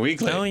Geektainment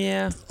Weekly. Oh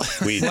yeah,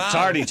 We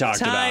already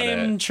talked about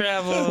time it.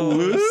 travel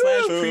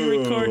 /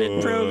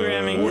 pre-recorded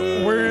programming.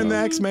 We're in the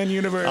X-Men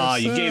universe. Oh,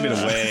 you gave it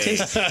away.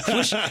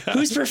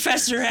 Who's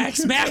Professor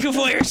X?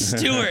 McAvoy or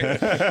Stewart?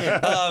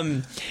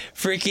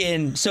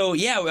 So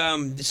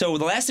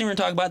the last thing we're gonna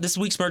talk about this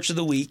week's merch of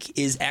the week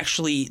is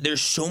actually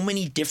there's so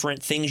many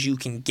different things you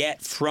can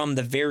get from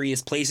the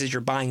various places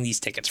you're buying these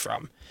tickets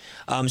from.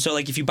 So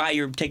like if you buy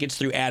your tickets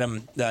through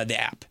Atom, the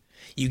app,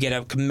 you get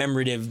a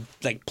commemorative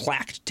like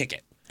plaqued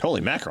ticket.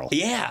 Holy mackerel.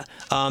 Yeah,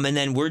 and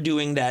then we're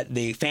doing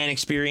the fan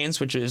experience,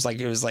 which is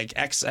like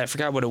X. I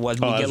forgot what it was.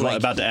 Oh, I was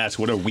about to ask,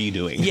 what are we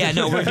doing? Yeah,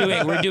 no, we're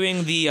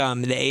doing the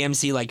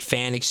AMC like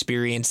fan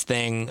experience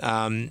thing,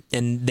 and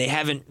they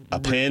haven't A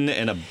pin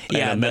and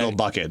a metal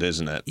bucket,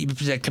 isn't it?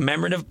 a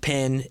commemorative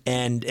pin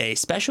and a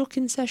special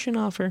concession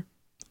offer.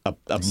 A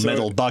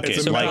metal bucket,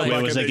 it's a like metal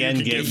it was bucket that again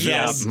you can give.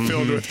 get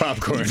filled with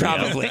popcorn.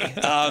 Probably.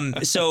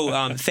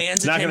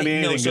 Fans. not gonna be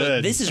anything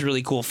good. This is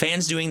really cool.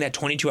 Fans doing that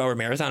 22-hour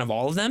marathon of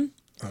all of them.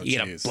 You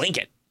get a jeez.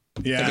 blanket.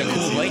 Yeah, Like a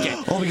cool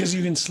blanket. Oh, because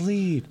you can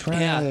sleep, right?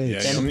 Yeah,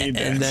 you'll need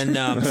that. and then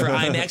for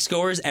IMAX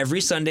goers,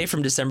 every Sunday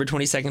from December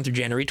 22nd through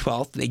January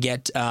 12th, they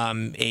get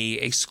a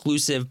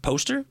exclusive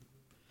poster,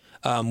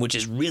 which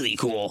is really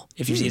cool.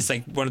 If you see, it's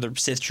like one of the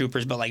Sith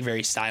troopers, but like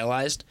very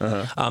stylized.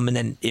 And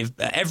then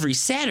every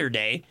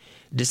Saturday,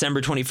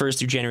 December 21st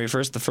through January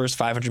 1st, the first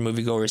 500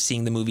 moviegoers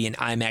seeing the movie in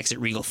IMAX at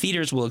Regal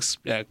Theaters will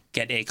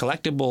get a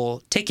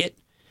collectible ticket,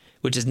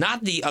 which is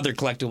not the other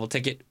collectible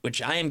ticket,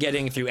 which I am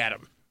getting through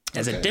Adam.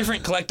 As a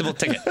different collectible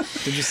ticket.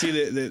 Did you see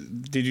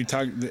did you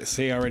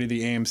say already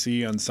the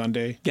AMC on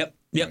Sunday? Yep.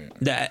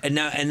 And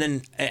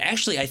then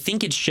actually, I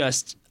think it's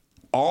just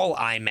all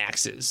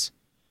IMAXs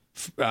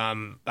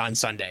on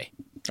Sunday,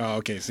 Oh,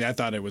 okay. See, I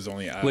thought it was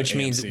only which AMC.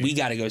 means we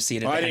got to go see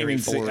it at Oh, the I didn't Henry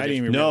even Ford. I didn't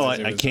even No, realize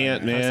it I was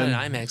can't, on It's man.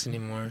 not an IMAX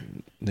anymore.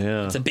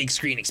 Yeah. It's a big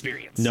screen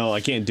experience. No,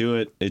 I can't do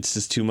it. It's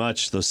just too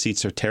much. Those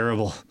seats are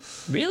terrible.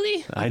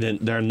 Really?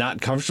 They're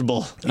not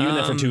comfortable, even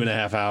for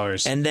 2.5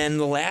 hours. And then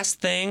the last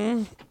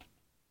thing,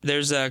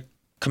 there's a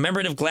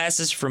commemorative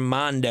glasses from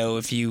Mondo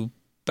if you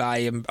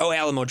buy them. Oh,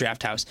 Alamo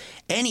Draft House.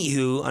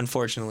 Anywho,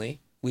 unfortunately,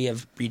 we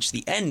have reached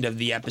the end of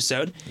the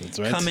episode. That's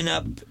right. Coming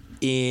up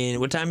in,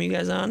 what time are you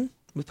guys on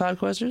with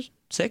Podquesters?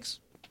 6?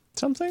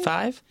 Something?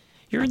 5?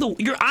 You're on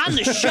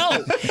the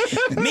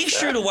show. Make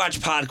sure to watch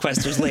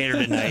Podquesters later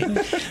tonight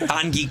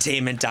on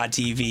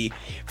Geektainment.tv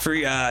for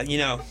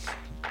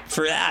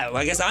that.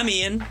 I guess I'm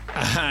Ian.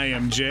 I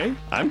am Jay.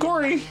 I'm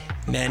Corey.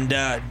 And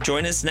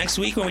join us next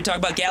week when we talk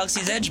about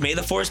Galaxy's Edge. May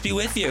the Force be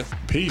with you.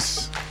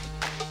 Peace.